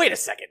 I'm like, wait a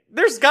second.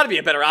 There's got to be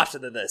a better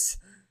option than this.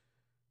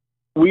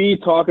 We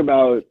talk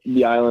about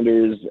the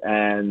Islanders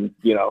and,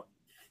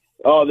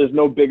 there's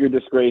no bigger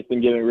disgrace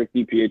than giving Rick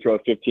DiPietro a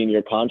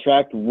 15-year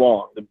contract.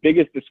 Wrong. The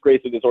biggest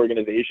disgrace of this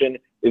organization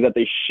is that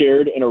they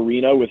shared an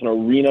arena with an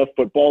arena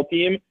football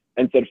team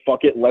and said,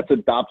 fuck it, let's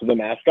adopt the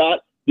mascot.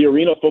 The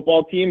arena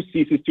football team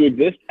ceases to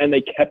exist, and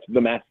they kept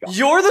the mascot.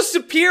 You're the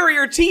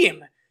superior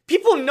team.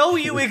 People know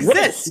you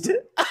exist.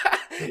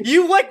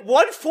 You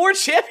won 4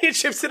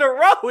 championships in a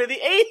row in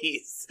the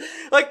 80s.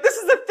 Like, this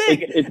is the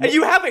thing. And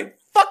you have a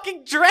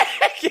fucking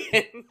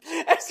dragon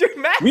as your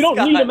mascot. We don't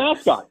need a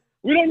mascot.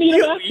 We don't need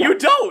a mascot. You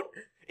don't.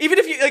 Even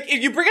if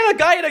you bring out a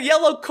guy in a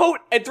yellow coat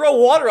and throw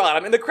water on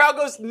him and the crowd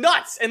goes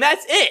nuts and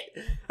that's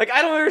it. Like,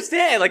 I don't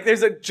understand. Like,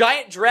 there's a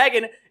giant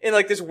dragon in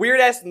like this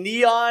weird ass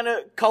neon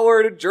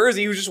colored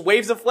jersey who just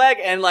waves a flag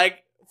and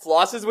like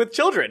flosses with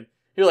children.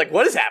 You're like,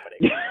 what is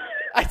happening?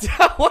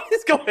 What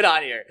is going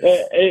on here?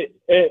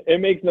 It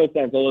makes no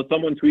sense. Although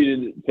someone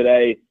tweeted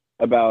today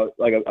about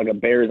like a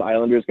Bears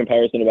Islanders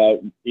comparison about,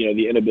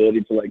 the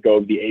inability to let go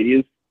of the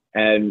 80s.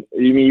 And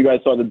you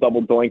guys saw the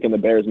double doink and the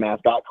Bears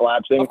mascot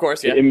collapsing. Of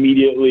course, yeah. It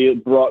immediately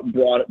brought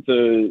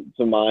to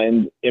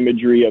mind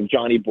imagery of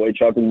Johnny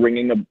Boychuk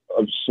ringing a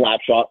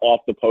slap shot off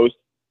the post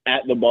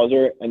at the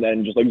buzzer and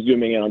then just like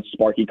zooming in on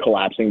Sparky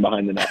collapsing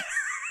behind the net.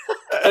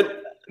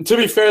 To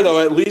be fair, though,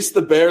 at least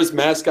the Bears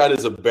mascot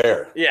is a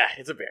bear. Yeah,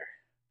 it's a bear.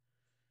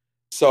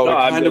 So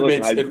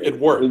it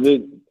worked.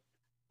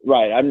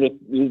 Right. This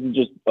is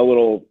just a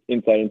little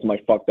insight into my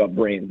fucked up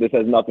brain. This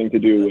has nothing to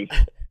do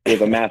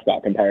with a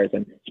mascot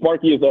comparison.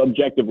 Sparky is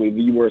objectively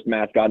the worst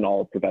mascot in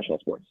all of professional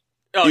sports.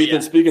 Oh, Ethan,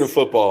 yeah. speaking of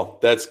football,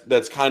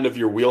 that's kind of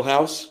your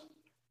wheelhouse.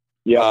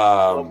 Yeah.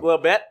 A little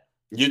bit.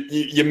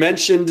 You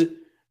mentioned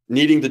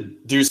needing to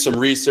do some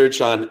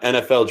research on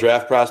NFL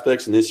draft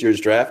prospects in this year's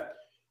draft.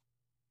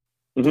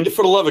 Mm-hmm.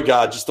 For the love of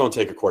God, just don't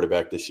take a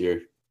quarterback this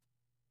year.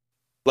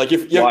 Like,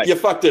 if you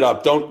fucked it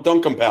up,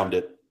 don't compound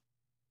it.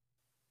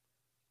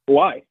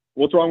 Why?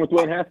 What's wrong with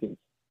Dwayne Haskins?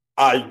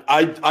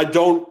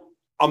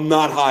 I'm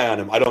not high on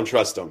him. I don't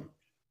trust him.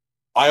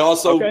 I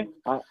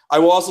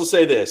will also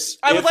say this.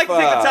 I would like to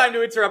take the time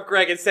to interrupt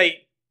Greg and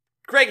say,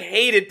 Greg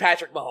hated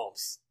Patrick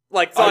Mahomes.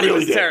 Like, thought he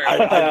was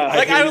terrible.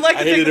 I would like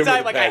to take the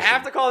time. Like, I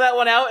have to call that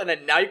one out, and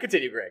then now you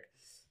continue, Greg.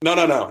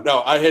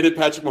 No. I hated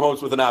Patrick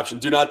Mahomes with an option.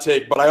 Do not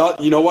take. But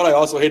you know what? I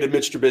also hated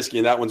Mitch Trubisky,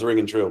 and that one's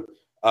ringing true.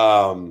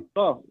 I'm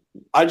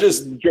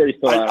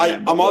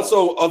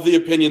also of the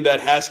opinion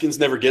that Haskins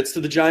never gets to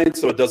the Giants,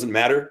 so it doesn't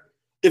matter.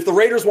 If the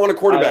Raiders want a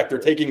quarterback, they're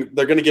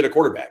going to get a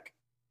quarterback.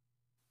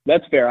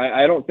 That's fair.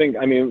 I don't think.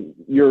 I mean,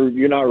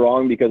 you're not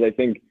wrong because I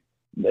think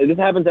this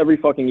happens every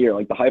fucking year.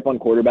 Like the hype on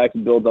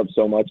quarterbacks builds up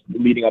so much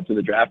leading up to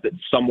the draft that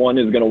someone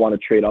is going to want to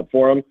trade up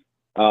for him.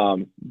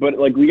 But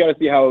like we got to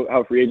see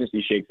how free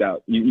agency shakes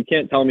out. You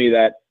can't tell me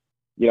that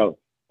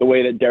the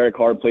way that Derek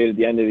Carr played at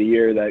the end of the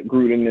year that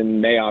Gruden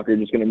and Mayock are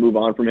just going to move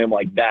on from him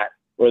like that,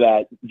 or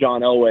that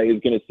John Elway is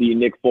going to see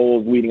Nick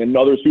Foles leading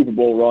another Super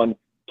Bowl run,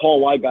 tall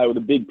white guy with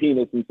a big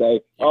penis, and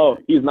say, "Oh,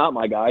 he's not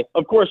my guy."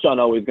 Of course, John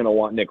Elway is going to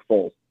want Nick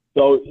Foles.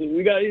 So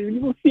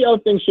we'll see how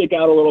things shake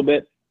out a little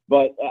bit,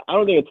 but I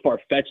don't think it's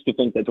far-fetched to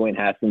think that Dwayne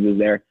Haskins is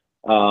there.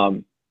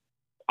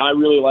 I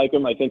really like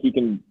him. I think he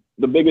can.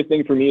 The biggest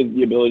thing for me is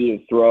the ability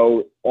to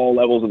throw all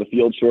levels of the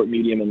field, short,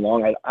 medium, and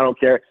long. I don't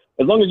care.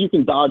 As long as you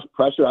can dodge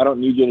pressure, I don't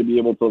need you to be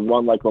able to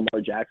run like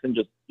Lamar Jackson,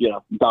 just,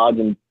 dodge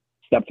and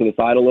step to the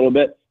side a little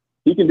bit.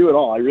 He can do it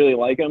all. I really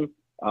like him.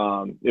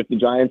 If the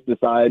Giants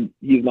decide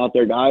he's not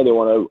their guy, they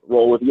want to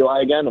roll with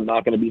Eli again, I'm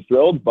not going to be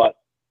thrilled, but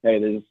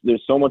hey,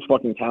 there's so much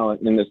fucking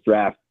talent in this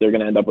draft. They're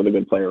going to end up with a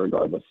good player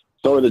regardless.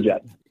 So are the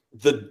Jets.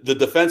 The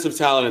defensive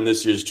talent in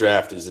this year's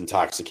draft is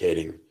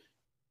intoxicating.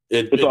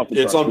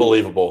 It's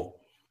unbelievable.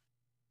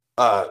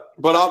 But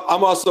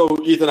I'm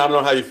also, Ethan, I don't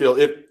know how you feel.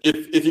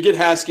 If you get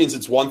Haskins,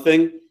 it's one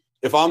thing.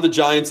 If I'm the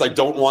Giants, I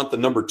don't want the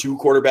number 2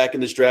 quarterback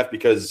in this draft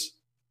because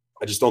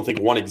I just don't think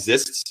one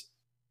exists.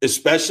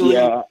 Especially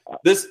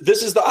this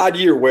is the odd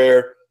year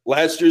where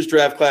last year's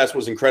draft class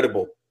was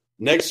incredible.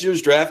 Next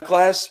year's draft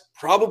class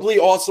probably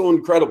also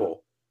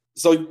incredible.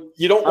 So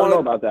you don't want to know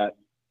about that.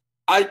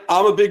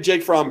 I'm a big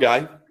Jake Fromm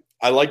guy.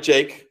 I like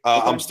Jake.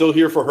 Okay. I'm still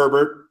here for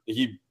Herbert.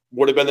 He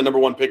would have been the number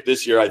one pick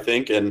this year, I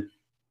think. And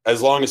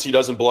as long as he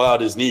doesn't blow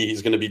out his knee,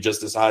 he's going to be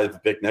just as high as the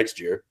pick next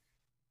year.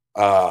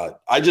 I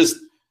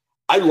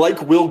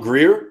like Will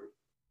Grier.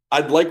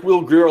 I'd like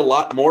Will Grier a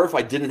lot more if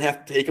I didn't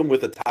have to take him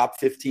with a top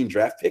 15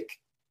 draft pick,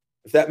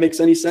 if that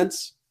makes any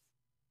sense.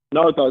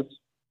 No, it does.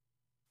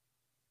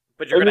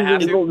 But you're going to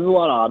have to. There's a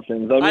lot of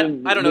options.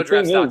 I don't know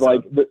draft stocks.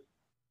 Like,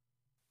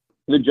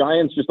 the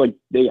Giants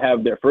they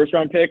have their first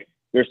round pick,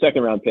 their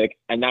second round pick,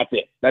 and that's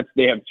it.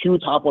 They have 2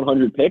 top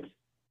 100 picks,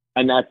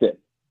 and that's it.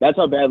 That's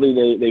how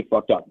badly they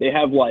fucked up. They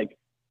have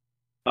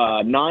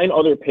 9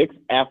 other picks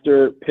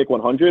after pick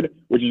 100,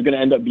 which is going to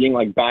end up being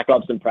like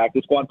backups and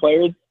practice squad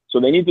players. So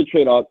they need to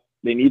trade up.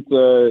 They need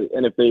to,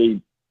 and if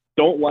they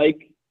don't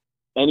like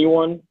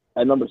anyone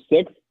at number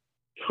 6,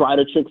 try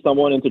to trick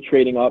someone into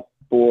trading up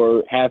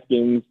for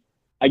Haskins.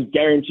 I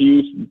guarantee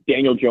you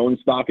Daniel Jones'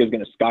 stock is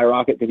going to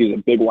skyrocket because he's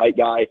a big white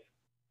guy.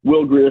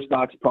 Will Grier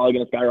stock's probably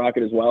going to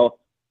skyrocket as well.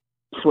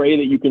 Pray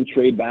that you can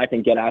trade back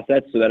and get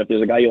assets so that if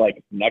there's a guy you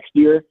like next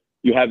year,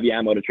 you have the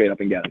ammo to trade up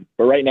and get him.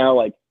 But right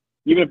now,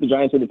 even if the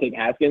Giants were to take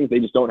Haskins, they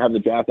just don't have the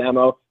draft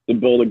ammo to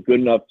build a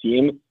good enough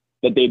team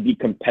that they'd be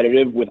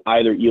competitive with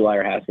either Eli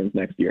or Haskins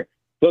next year.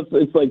 So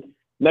it's like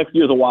next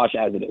year's a wash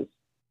as it is.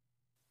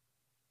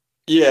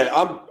 Yeah,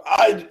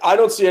 I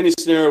don't see any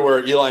scenario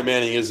where Eli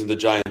Manning isn't the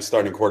Giants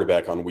starting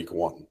quarterback on week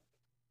 1.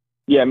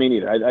 Yeah, me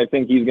neither. I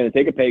think he's going to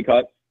take a pay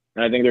cut,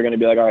 and I think they're going to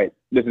be like, all right,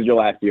 this is your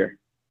last year.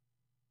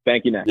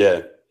 Thank you, next.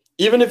 Yeah.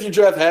 Even if you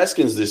draft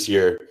Haskins this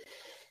year,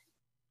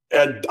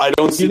 and I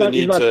don't see the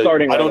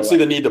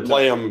need to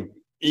play him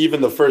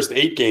even the first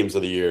 8 games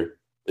of the year.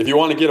 If you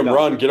want to get him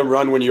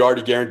run when you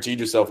already guaranteed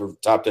yourself a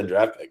top 10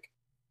 draft pick.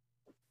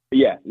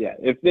 Yeah.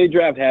 If they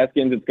draft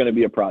Haskins, it's going to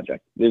be a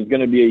project. There's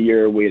going to be a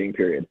year waiting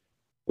period,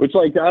 which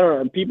I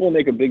don't know. People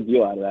make a big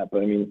deal out of that,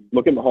 but I mean,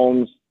 look at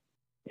Mahomes.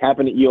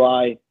 Happened to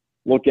Eli.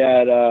 Look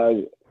at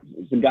a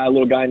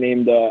little guy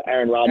named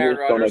Aaron Rodgers.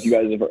 Don't know if you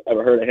guys have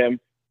ever heard of him.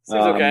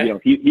 Okay.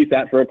 He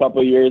sat for a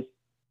couple of years.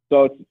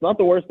 So it's not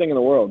the worst thing in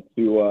the world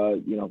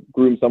to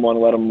groom someone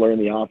and let them learn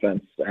the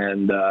offense.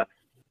 And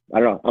I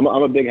don't know.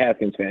 I'm a big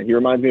Haskins fan. He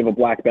reminds me of a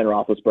black Ben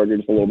Roethlisberger,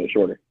 just a little bit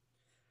shorter.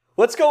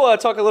 Let's go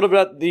talk a little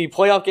bit about the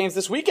playoff games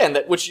this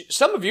weekend, which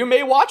some of you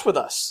may watch with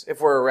us if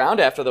we're around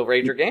after the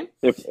Ranger game.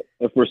 If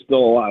we're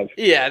still alive.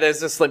 Yeah,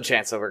 there's a slim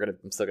chance that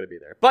I'm still gonna be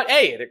there. But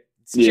hey,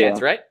 it's a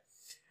chance, right?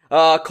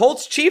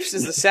 Colts Chiefs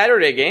is the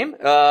Saturday game.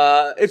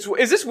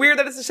 Is this weird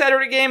that it's a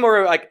Saturday game,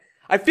 or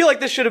I feel like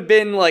this should have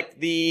been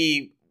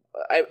the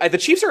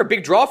Chiefs are a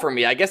big draw for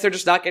me. I guess they're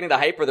just not getting the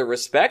hype or the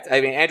respect.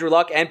 I mean, Andrew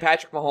Luck and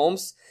Patrick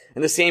Mahomes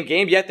in the same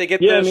game, yet they get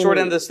the short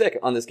end of the stick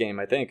on this game,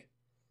 I think.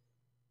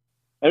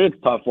 And it's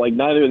tough.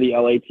 Neither of the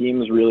LA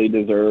teams really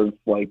deserve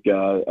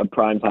a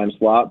primetime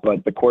slot,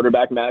 but the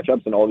quarterback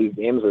matchups in all these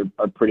games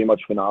are pretty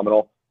much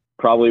phenomenal.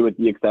 Probably with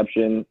the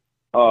exception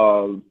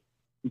of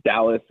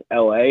Dallas,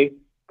 LA,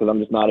 because I'm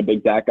just not a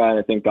big Dak guy and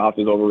I think Goff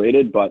is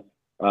overrated. But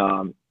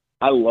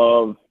I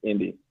love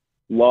Indy.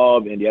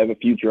 Love Indy. I have a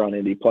future on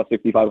Indy, plus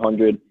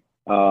 6,500.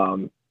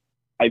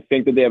 I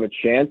think that they have a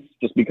chance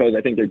just because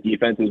I think their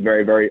defense is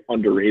very, very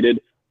underrated.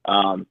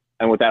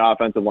 And with that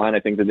offensive line, I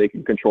think that they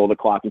can control the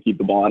clock and keep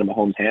the ball out of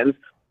Mahomes' hands.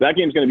 That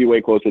game's going to be way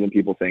closer than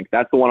people think.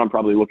 That's the one I'm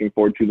probably looking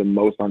forward to the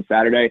most on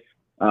Saturday.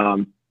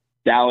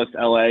 Dallas,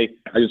 LA.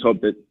 I just hope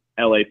that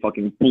LA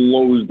fucking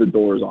blows the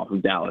doors off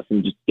of Dallas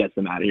and just gets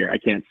them out of here. I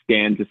can't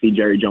stand to see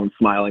Jerry Jones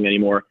smiling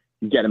anymore.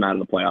 Get him out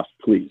of the playoffs,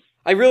 please.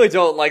 I really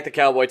don't like the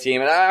Cowboy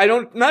team,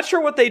 and not sure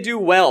what they do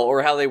well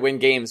or how they win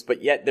games,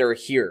 but yet they're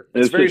here.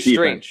 It's very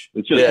strange.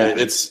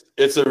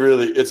 It's a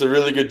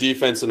really good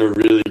defense and a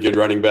really good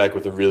running back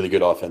with a really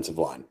good offensive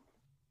line.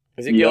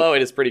 Ezekiel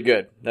Elliott is pretty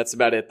good. That's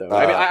about it, though.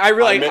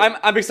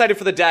 I'm excited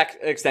for the Dak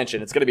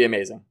extension. It's going to be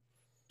amazing.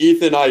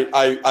 Ethan,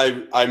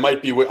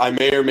 I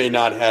may or may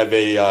not have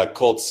a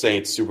Colts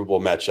Saints Super Bowl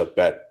matchup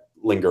bet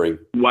lingering.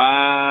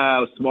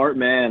 Wow, smart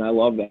man. I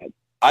love that.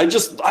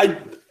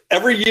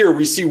 Every year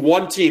we see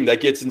one team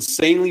that gets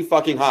insanely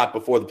fucking hot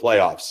before the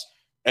playoffs,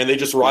 and they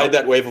just ride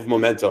that wave of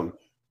momentum.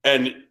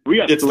 And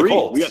it's the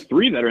Colts. We got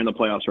 3 that are in the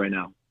playoffs right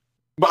now.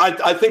 But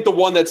I think the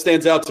one that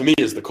stands out to me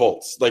is the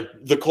Colts.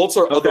 The Colts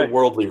are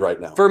otherworldly right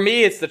now. For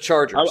me, it's the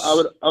Chargers. I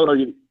would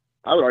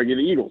argue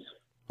the Eagles.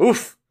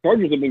 Oof.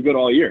 Chargers have been good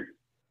all year.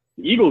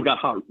 The Eagles got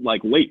hot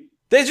late.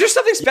 There's just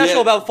something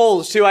special about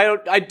Foles too.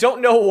 I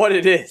don't know what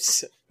it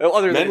is.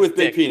 Other Men with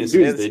big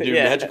penises, they do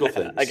magical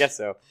things. I guess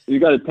so. You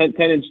got a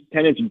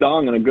 10-inch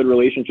dong and a good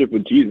relationship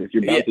with Jesus.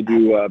 You're about to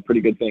do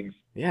pretty good things.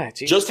 Yeah.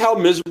 Geez. Just how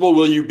miserable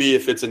will you be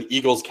if it's an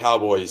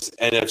Eagles-Cowboys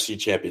NFC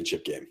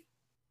Championship game?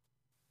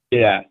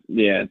 Yeah.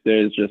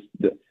 There's just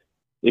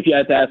if you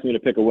had to ask me to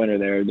pick a winner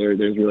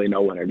there's really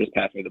no winner. Just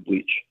pass me the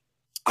bleach.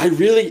 I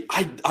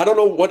don't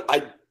know what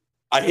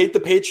I hate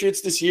the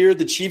Patriots this year.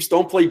 The Chiefs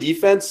don't play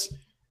defense.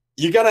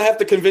 You're gonna have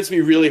to convince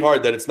me really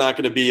hard that it's not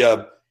going to be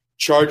a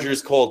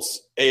Chargers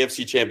Colts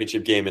AFC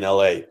Championship game in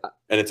LA,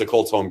 and it's a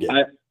Colts home game.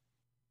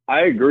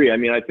 I agree. I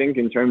mean, I think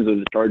in terms of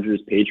the Chargers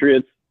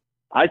Patriots,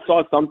 I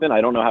saw something, I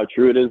don't know how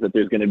true it is, that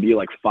there's going to be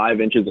like 5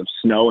 inches of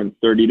snow and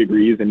 30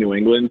 degrees in New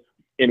England,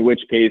 in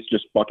which case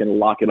just fucking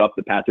lock it up.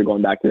 The Pats are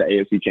going back to the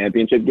AFC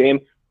Championship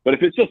game. But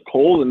if it's just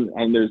cold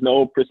and there's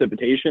no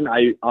precipitation,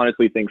 I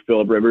honestly think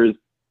Phillip Rivers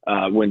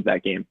wins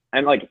that game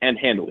and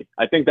handily.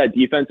 I think that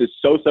defense is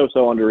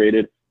so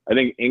underrated. I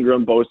think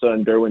Ingram, Bosa,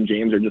 and Derwin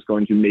James are just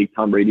going to make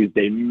Tom Brady's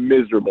day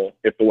miserable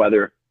if the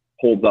weather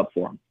holds up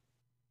for him.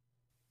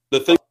 The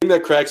thing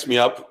that cracks me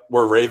up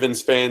were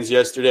Ravens fans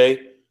yesterday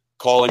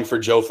calling for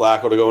Joe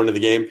Flacco to go into the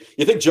game.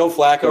 You think Joe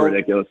Flacco So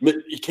ridiculous.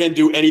 Can't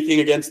do anything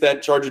against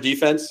that Charger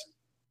defense?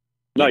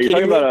 No, you're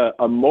talking about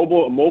a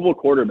mobile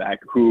quarterback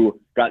who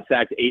got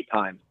sacked 8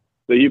 times.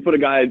 So you put a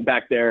guy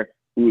back there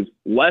who's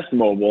less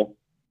mobile.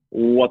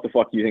 What the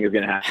fuck do you think is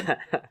going to happen?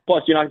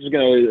 Plus, you're not just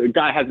going to – a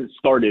guy hasn't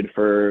started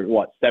for,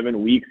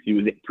 7 weeks. He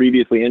was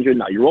previously injured.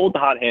 Now, you roll with the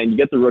hot hand. You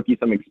get the rookie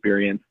some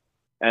experience.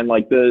 And,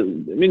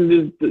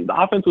 the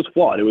offense was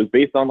flawed. It was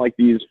based on,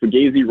 these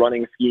Fugazi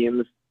running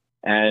schemes.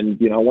 And,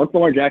 once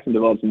Lamar Jackson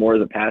develops more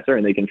as a passer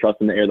and they can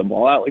trust him to air the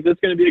ball out, this is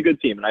going to be a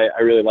good team. And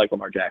I really like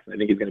Lamar Jackson. I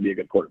think he's going to be a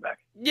good quarterback.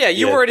 Yeah,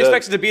 you weren't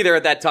expected to be there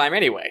at that time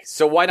anyway.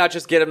 So why not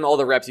just get him all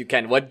the reps you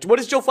can? What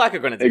is Joe Flacco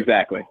going to do?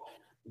 Exactly.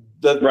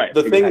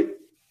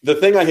 The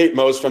thing I hate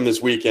most from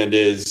this weekend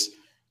is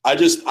I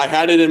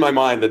had it in my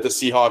mind that the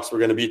Seahawks were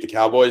going to beat the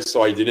Cowboys,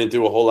 so I didn't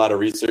do a whole lot of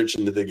research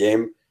into the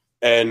game.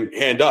 And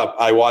hand up,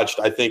 I watched,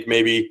 I think,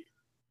 maybe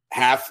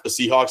half a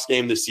Seahawks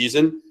game this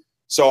season.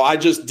 So I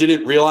just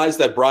didn't realize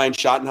that Brian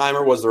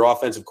Schottenheimer was their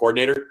offensive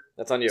coordinator.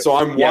 That's on you. So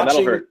I'm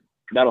watching.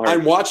 That'll hurt.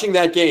 I'm watching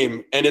that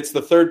game, and it's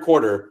the third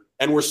quarter,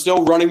 and we're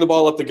still running the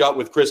ball up the gut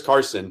with Chris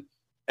Carson.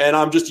 And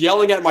I'm just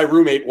yelling at my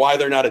roommate why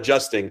they're not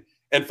adjusting.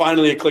 And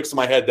finally, it clicks in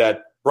my head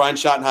that Brian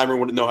Schottenheimer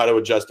wouldn't know how to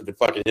adjust if it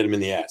fucking hit him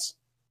in the ass.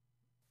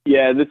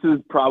 Yeah, this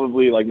is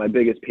probably my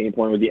biggest pain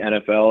point with the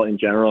NFL in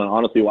general, and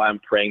honestly why I'm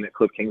praying that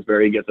Cliff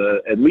Kingsbury gets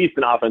at least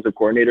an offensive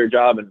coordinator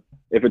job. And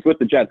if it's with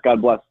the Jets,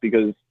 God bless,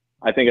 because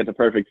I think it's a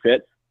perfect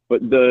fit.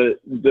 But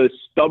the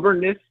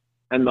stubbornness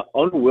and the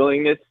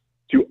unwillingness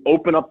to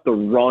open up the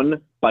run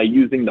by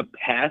using the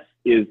pass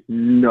is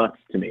nuts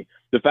to me.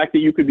 The fact that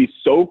you could be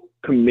so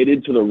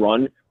committed to the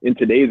run in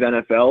today's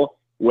NFL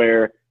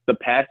where the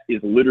pass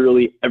is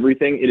literally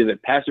everything. It is a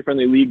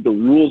passer-friendly league. The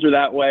rules are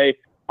that way.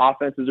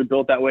 Offenses are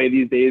built that way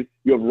these days.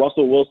 You have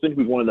Russell Wilson,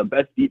 who's one of the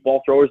best deep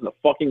ball throwers in the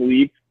fucking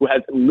league, who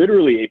has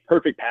literally a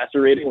perfect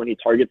passer rating when he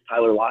targets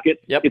Tyler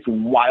Lockett. Yep. It's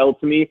wild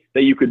to me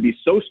that you could be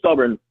so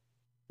stubborn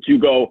to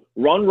go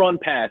run,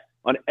 pass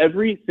on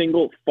every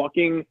single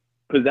fucking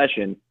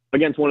possession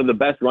against one of the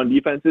best run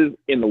defenses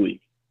in the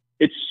league.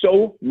 It's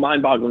so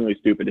mind-bogglingly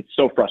stupid. It's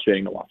so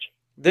frustrating to watch.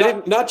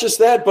 Not just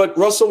that, but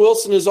Russell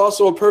Wilson is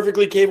also a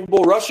perfectly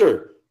capable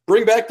rusher.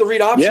 Bring back the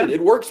read option. Yeah.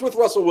 It works with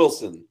Russell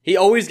Wilson. He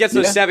always gets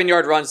those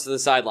 7-yard runs to the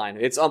sideline.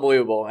 It's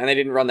unbelievable. And they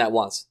didn't run that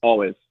once.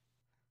 Always.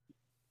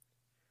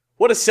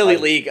 What a silly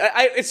league.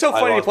 It's so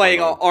funny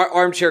playing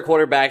armchair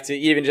quarterback to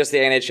even just the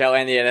NHL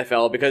and the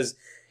NFL because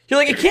you're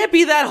like, it can't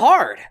be that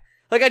hard.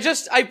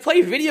 I play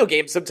video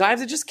games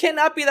sometimes. It just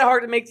cannot be that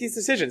hard to make these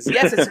decisions.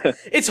 Yes,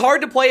 it's hard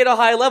to play at a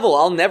high level.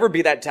 I'll never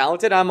be that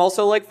talented. I'm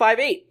also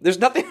 5'8". There's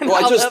nothing.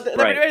 I'll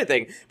never do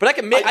anything. But I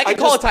can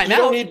call a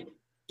timeout.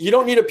 You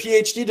don't need a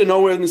PhD to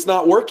know when it's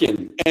not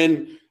working.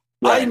 And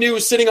I knew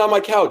sitting on my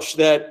couch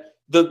that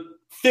the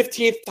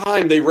 15th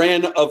time they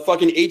ran a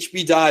fucking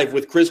HB dive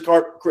with Chris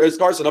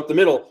Carson up the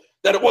middle,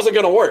 that it wasn't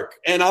going to work.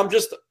 And I'm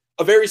just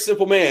a very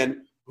simple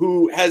man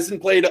who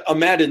hasn't played a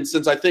Madden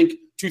since, I think,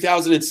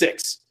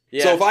 2006.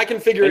 Yeah. So if I can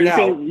figure it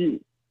out. You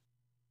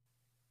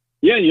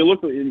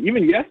look,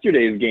 even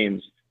yesterday's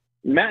games,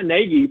 Matt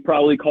Nagy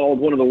probably called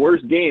one of the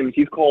worst games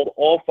he's called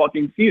all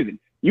fucking season.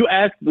 You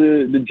ask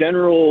the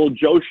general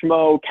Joe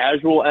Schmo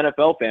casual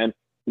NFL fan,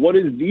 what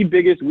is the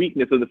biggest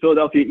weakness of the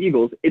Philadelphia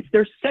Eagles? It's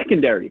their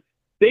secondary.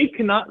 They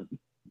cannot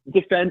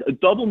defend a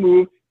double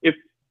move. If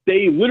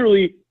they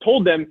literally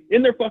told them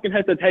in their fucking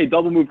headsets, hey,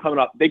 double move coming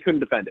up, they couldn't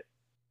defend it.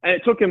 And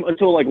it took him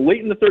until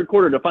late in the third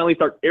quarter to finally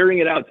start airing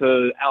it out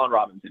to Allen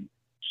Robinson.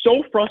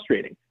 So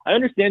frustrating. I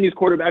understand these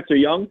quarterbacks are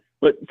young,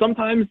 but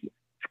sometimes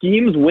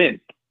schemes win.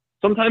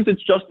 Sometimes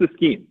it's just the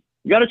scheme.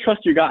 You got to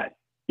trust your guy.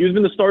 He's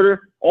been the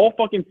starter all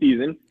fucking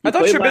season. I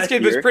thought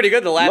Trubisky was pretty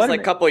good the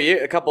last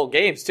couple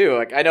games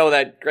too. I know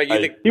that Greg, you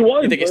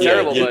think he's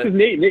terrible, but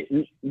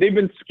they've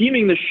been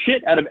scheming the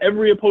shit out of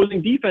every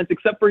opposing defense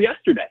except for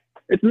yesterday.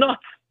 It's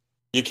nuts.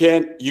 You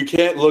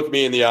can't look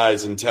me in the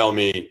eyes and tell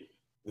me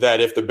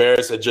that if the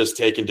Bears had just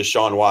taken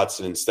Deshaun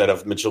Watson instead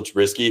of Mitchell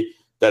Trubisky,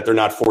 that they're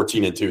not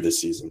 14-2 this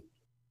season.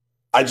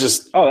 No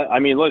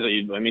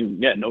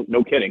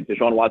kidding.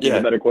 Deshaun Watson is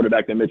a better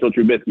quarterback than Mitchell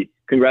Trubisky.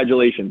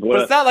 Congratulations.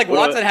 But it's not like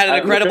Watson had an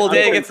incredible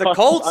day against the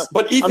Colts.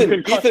 But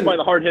Ethan, by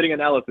the hard-hitting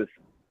analysis.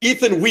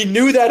 Ethan, we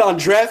knew that on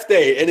draft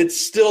day, and it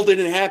still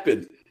didn't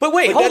happen. But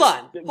wait, hold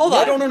on.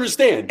 I don't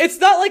understand. It's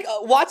not like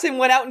Watson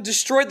went out and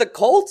destroyed the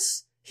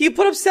Colts. He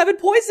put up 7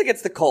 points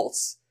against the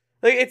Colts.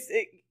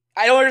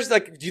 I don't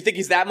understand. Like, do you think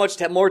he's that much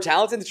more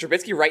talented than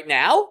Trubisky right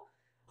now?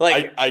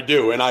 Like, I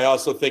do, and I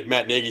also think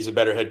Matt Nagy's a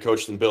better head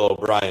coach than Bill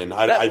O'Brien.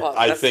 I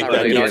think not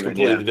that really he's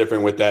completely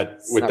different with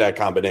that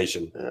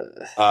combination.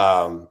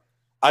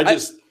 I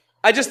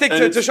just think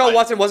Deshaun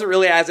Watson wasn't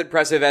really as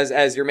impressive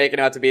as you're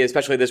making out to be,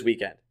 especially this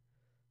weekend.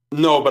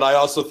 No, but I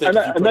also think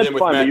and that's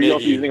fine. But you're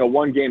also using a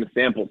 1-game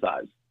sample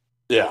size.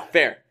 Yeah,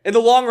 fair. In the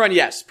long run,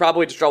 yes,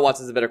 probably Deshaun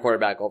Watson's a better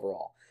quarterback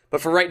overall.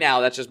 But for right now,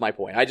 that's just my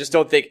point. I just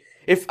don't think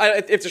if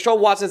Deshaun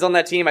Watson's on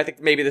that team, I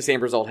think maybe the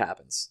same result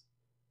happens.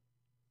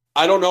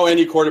 I don't know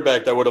any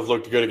quarterback that would have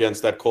looked good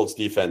against that Colts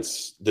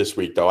defense this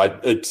week, though.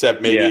 Except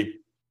maybe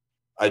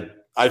I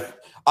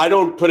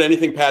don't put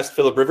anything past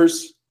Phillip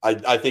Rivers.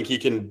 I think he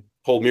can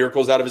pull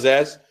miracles out of his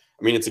ass.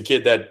 I mean, it's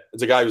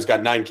a guy who's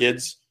got 9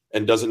 kids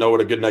and doesn't know what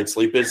a good night's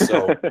sleep is.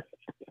 So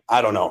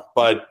I don't know,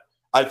 but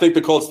I think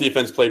the Colts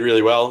defense played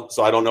really well.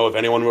 So I don't know if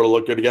anyone would have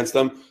looked good against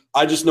them.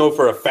 I just know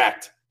for a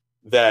fact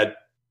that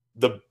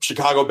the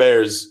Chicago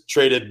Bears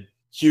traded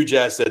huge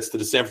assets to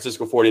the San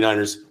Francisco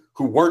 49ers,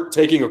 who weren't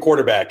taking a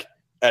quarterback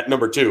at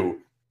number 2,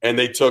 and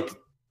they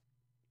took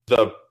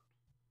the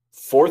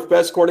 4th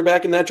best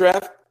quarterback in that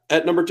draft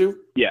at number 2.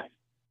 Yeah.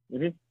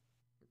 Mm-hmm.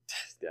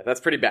 Yeah, that's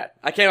pretty bad.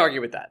 I can't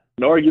argue with that.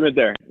 No argument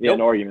there. Yeah, nope.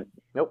 No argument.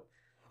 Nope.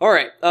 All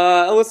right,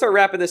 let's start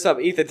wrapping this up.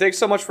 Ethan, thanks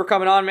so much for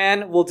coming on,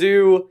 man. We'll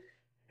do,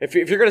 if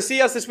you're going to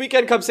see us this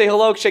weekend, come say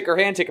hello, shake our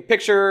hand, take a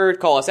picture,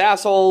 call us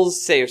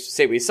assholes, say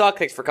we suck,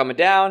 thanks for coming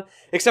down.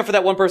 Except for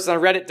that one person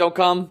on Reddit, don't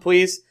come,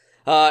 please.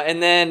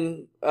 And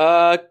then,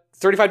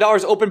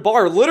 $35 open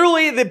bar.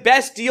 Literally the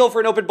best deal for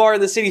an open bar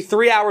in the city,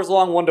 3 hours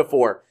long, 1 to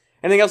 4.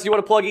 Anything else you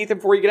want to plug, Ethan,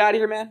 before you get out of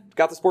here, man?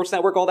 Got the Sports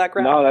Network, all that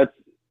crap? No,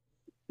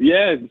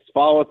 just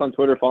follow us on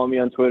Twitter. Follow me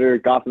on Twitter,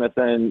 Gotham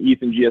SN,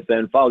 Ethan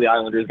GSN. Follow the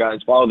Islanders guys.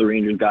 Follow the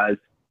Rangers guys.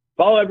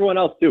 Follow everyone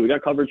else, too. We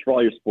got coverage for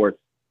all your sports.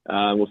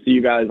 We'll see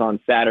you guys on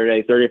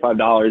Saturday.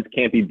 $35.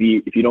 Can't be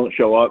beat. If you don't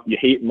show up, you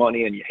hate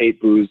money and you hate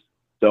booze.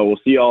 So we'll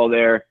see you all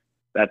there.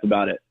 That's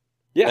about it.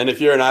 Yeah. And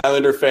if you're an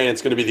Islander fan,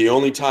 it's going to be the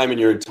only time in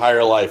your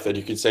entire life that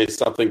you can say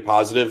something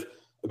positive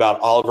about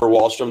Oliver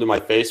Wahlstrom to my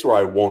face where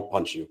I won't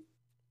punch you.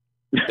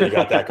 You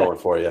got that going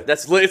for you.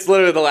 It's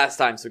literally the last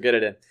time, so get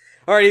it in.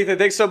 All right, Ethan,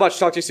 thanks so much.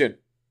 Talk to you soon.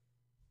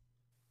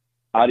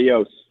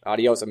 Adios.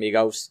 Adios,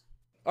 amigos.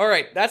 All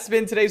right, that's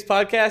been today's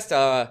podcast.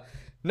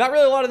 Not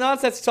really a lot of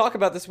nonsense to talk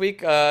about this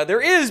week.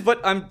 There is,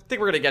 but I think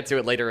we're going to get to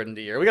it later in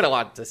the year. We got a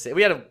lot to say.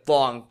 We had a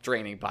long,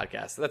 draining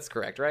podcast. That's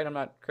correct, right? I'm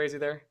not crazy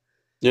there?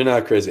 You're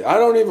not crazy.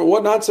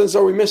 What nonsense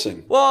are we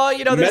missing? Well,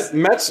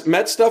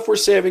 Met stuff we're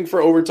saving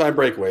for overtime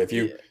breakaway. If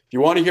you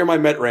want to hear my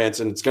Met rants,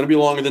 and it's going to be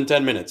longer than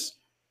 10 minutes,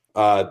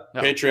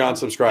 Patreon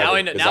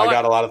subscribe, because I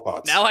got a lot of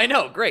thoughts. Now I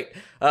know. Great.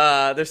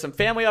 There's some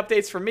family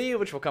updates from me,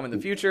 which will come in the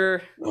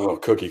future. Oh,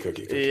 cookie.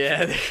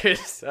 Yeah,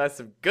 there's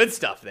some good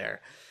stuff there.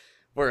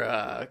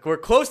 We're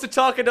close to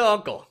talking to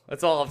Uncle.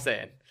 That's all I'm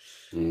saying.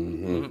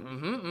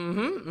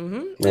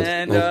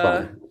 That's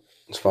fine.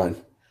 It's fine.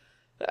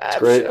 It's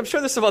great. I'm sure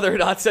there's some other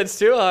nonsense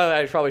too.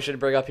 I probably shouldn't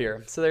bring up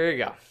here. So there you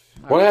go.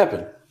 What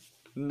happened?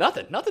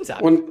 Nothing's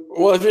happened.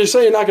 If you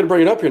say you're not going to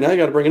bring it up here, now you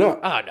got to bring it up.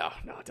 Oh,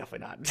 no,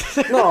 definitely not.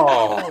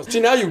 No. See,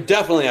 now you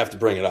definitely have to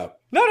bring it up.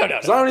 No.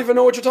 Because I don't even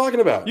know what you're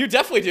talking about. You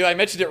definitely do. I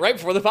mentioned it right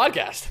before the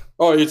podcast.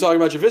 Oh, you're talking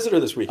about your visitor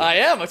this weekend? I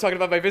am. I'm talking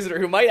about my visitor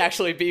who might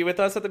actually be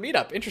with us at the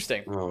meetup.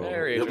 Interesting. Oh,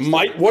 Very interesting.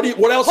 Might? What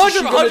else is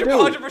she going to do?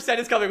 100%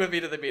 is coming with me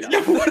to the meetup.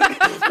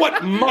 Yeah,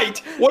 what might?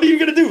 What are you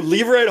going to do?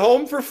 Leave her at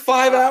home for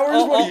 5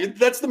 hours?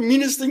 That's the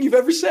meanest thing you've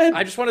ever said.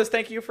 I just want to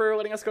thank you for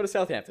letting us go to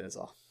Southampton is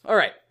all. All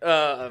right.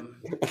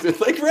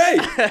 Thank Ray.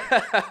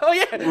 Oh,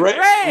 yeah.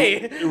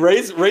 Ray.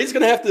 Ray's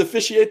going to have to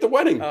officiate the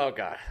wedding. Oh,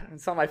 God.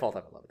 It's not my fault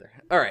I'm in love with her.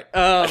 All right.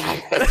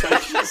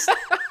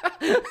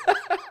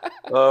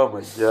 Oh,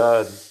 my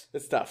God.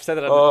 Good stuff. Said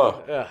it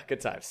on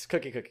good times.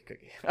 Cookie.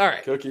 All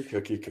right. Cookie.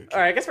 All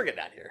right, I guess we're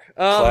getting out of here.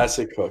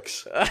 Classic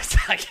Cooks.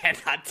 I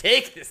cannot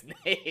take this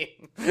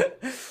name.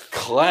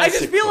 Classic I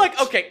just feel Cooks.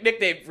 like, okay,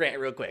 nickname rant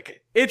real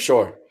quick.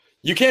 Sure.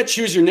 You can't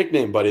choose your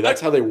nickname, buddy.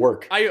 That's how they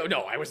work. I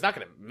was not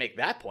going to make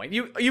that point.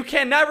 You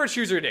can never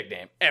choose your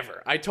nickname,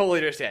 ever. I totally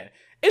understand.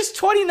 Is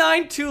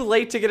 29 too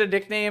late to get a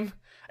nickname?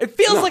 It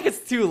feels like it's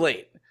too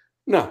late.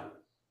 No.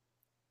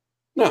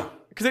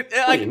 Because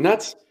are you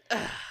nuts?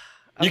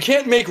 You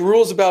can't make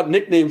rules about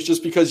nicknames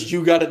just because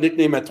you got a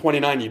nickname at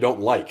 29 you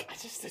don't like.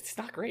 It's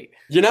not great.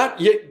 You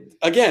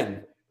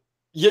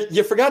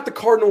forgot the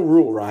cardinal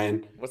rule,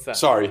 Ryan. What's that?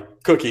 Sorry,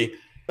 Cookie.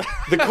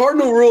 The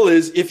cardinal rule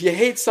is if you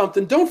hate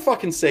something, don't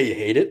fucking say you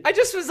hate it. I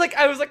was like,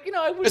 I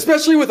would.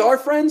 Especially with our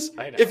friends.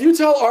 I know. If you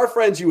tell our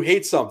friends you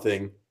hate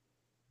something,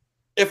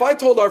 if I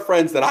told our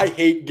friends that I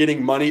hate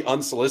getting money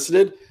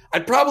unsolicited,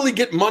 I'd probably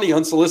get money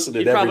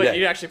unsolicited every day.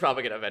 You'd actually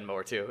probably get a Venmo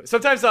or two.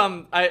 Sometimes,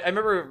 I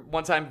remember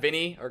one time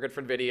Vinny, our good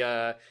friend Vinny,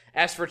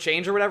 asked for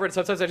change or whatever, and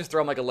sometimes I just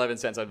throw him like 11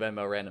 cents on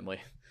Venmo randomly.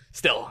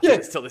 Still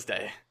this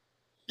day.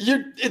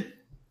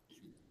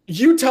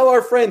 You tell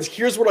our friends,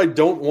 here's what I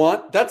don't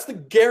want. That's the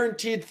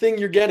guaranteed thing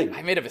you're getting.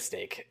 I made a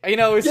mistake.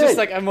 It's just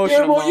like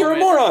emotional. You're a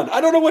moron.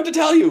 I don't know what to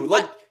tell you.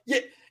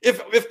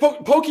 If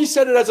Pokey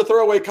said it as a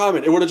throwaway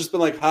comment, it would have just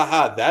been like,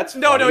 haha, that's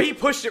funny. No, he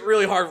pushed it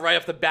really hard right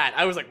off the bat.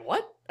 I was like,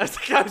 what?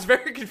 I was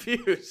very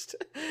confused.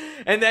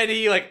 And then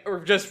he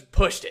just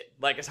pushed it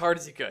as hard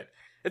as he could.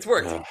 It's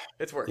worked.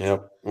 It's worked. Yeah.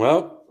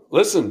 Well,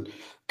 listen,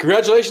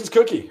 congratulations,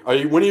 Cookie.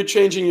 When are you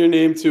changing your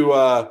name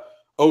to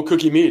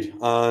Cookie Mead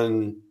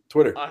on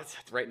Twitter?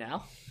 Right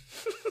now.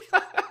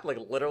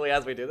 Literally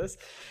as we do this.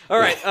 All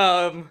right.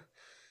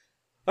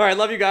 All right.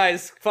 Love you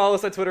guys. Follow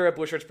us on Twitter at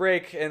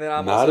BlueShirtsBreak. And then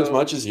I'm not as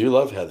much as you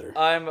love Heather.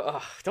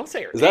 Don't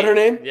say her name. Is that her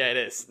name? Yeah, it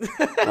is.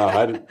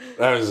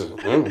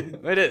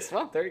 It is.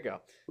 Well, there you go.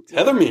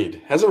 Heather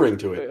Mead has a ring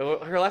to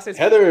it. Her last name's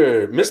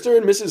Heather, Mr.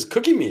 and Mrs.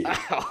 Cookie Mead.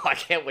 I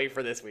can't wait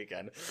for this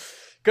weekend.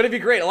 Going to be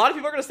great. A lot of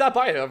people are going to stop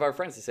by of our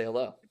friends to say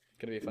hello.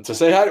 Going to be fun. To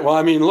say hi. Well,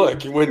 I mean,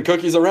 look, when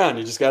Cookie's around,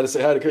 you just got to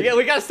say hi to Cookie. Yeah,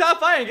 we got to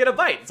stop by and get a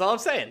bite. That's all I'm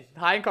saying.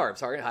 High in carbs,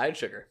 high in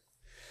sugar,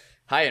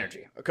 high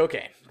energy,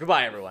 cocaine.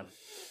 Goodbye, everyone.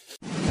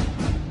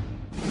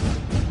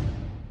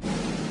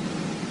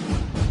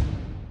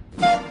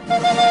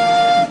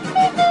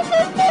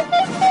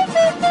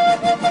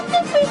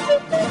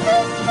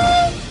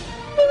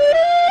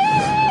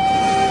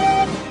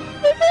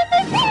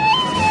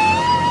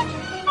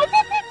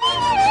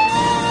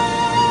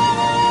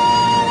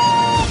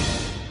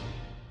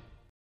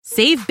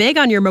 Save big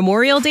on your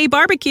Memorial Day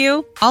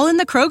barbecue, all in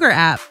the Kroger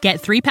app.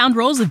 Get 3-pound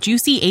rolls of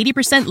juicy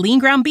 80% lean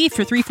ground beef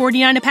for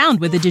 $3.49 a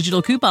pound with a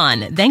digital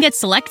coupon. Then get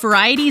select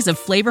varieties of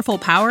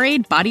flavorful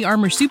Powerade, Body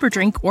Armor Super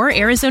Drink, or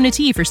Arizona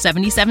tea for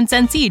 77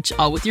 cents each,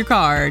 all with your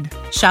card.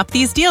 Shop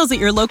these deals at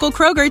your local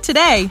Kroger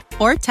today,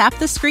 or tap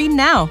the screen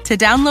now to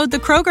download the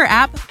Kroger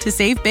app to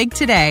save big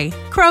today.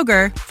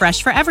 Kroger,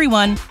 fresh for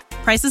everyone.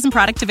 Prices and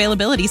product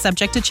availability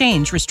subject to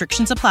change.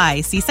 Restrictions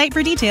apply. See site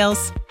for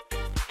details.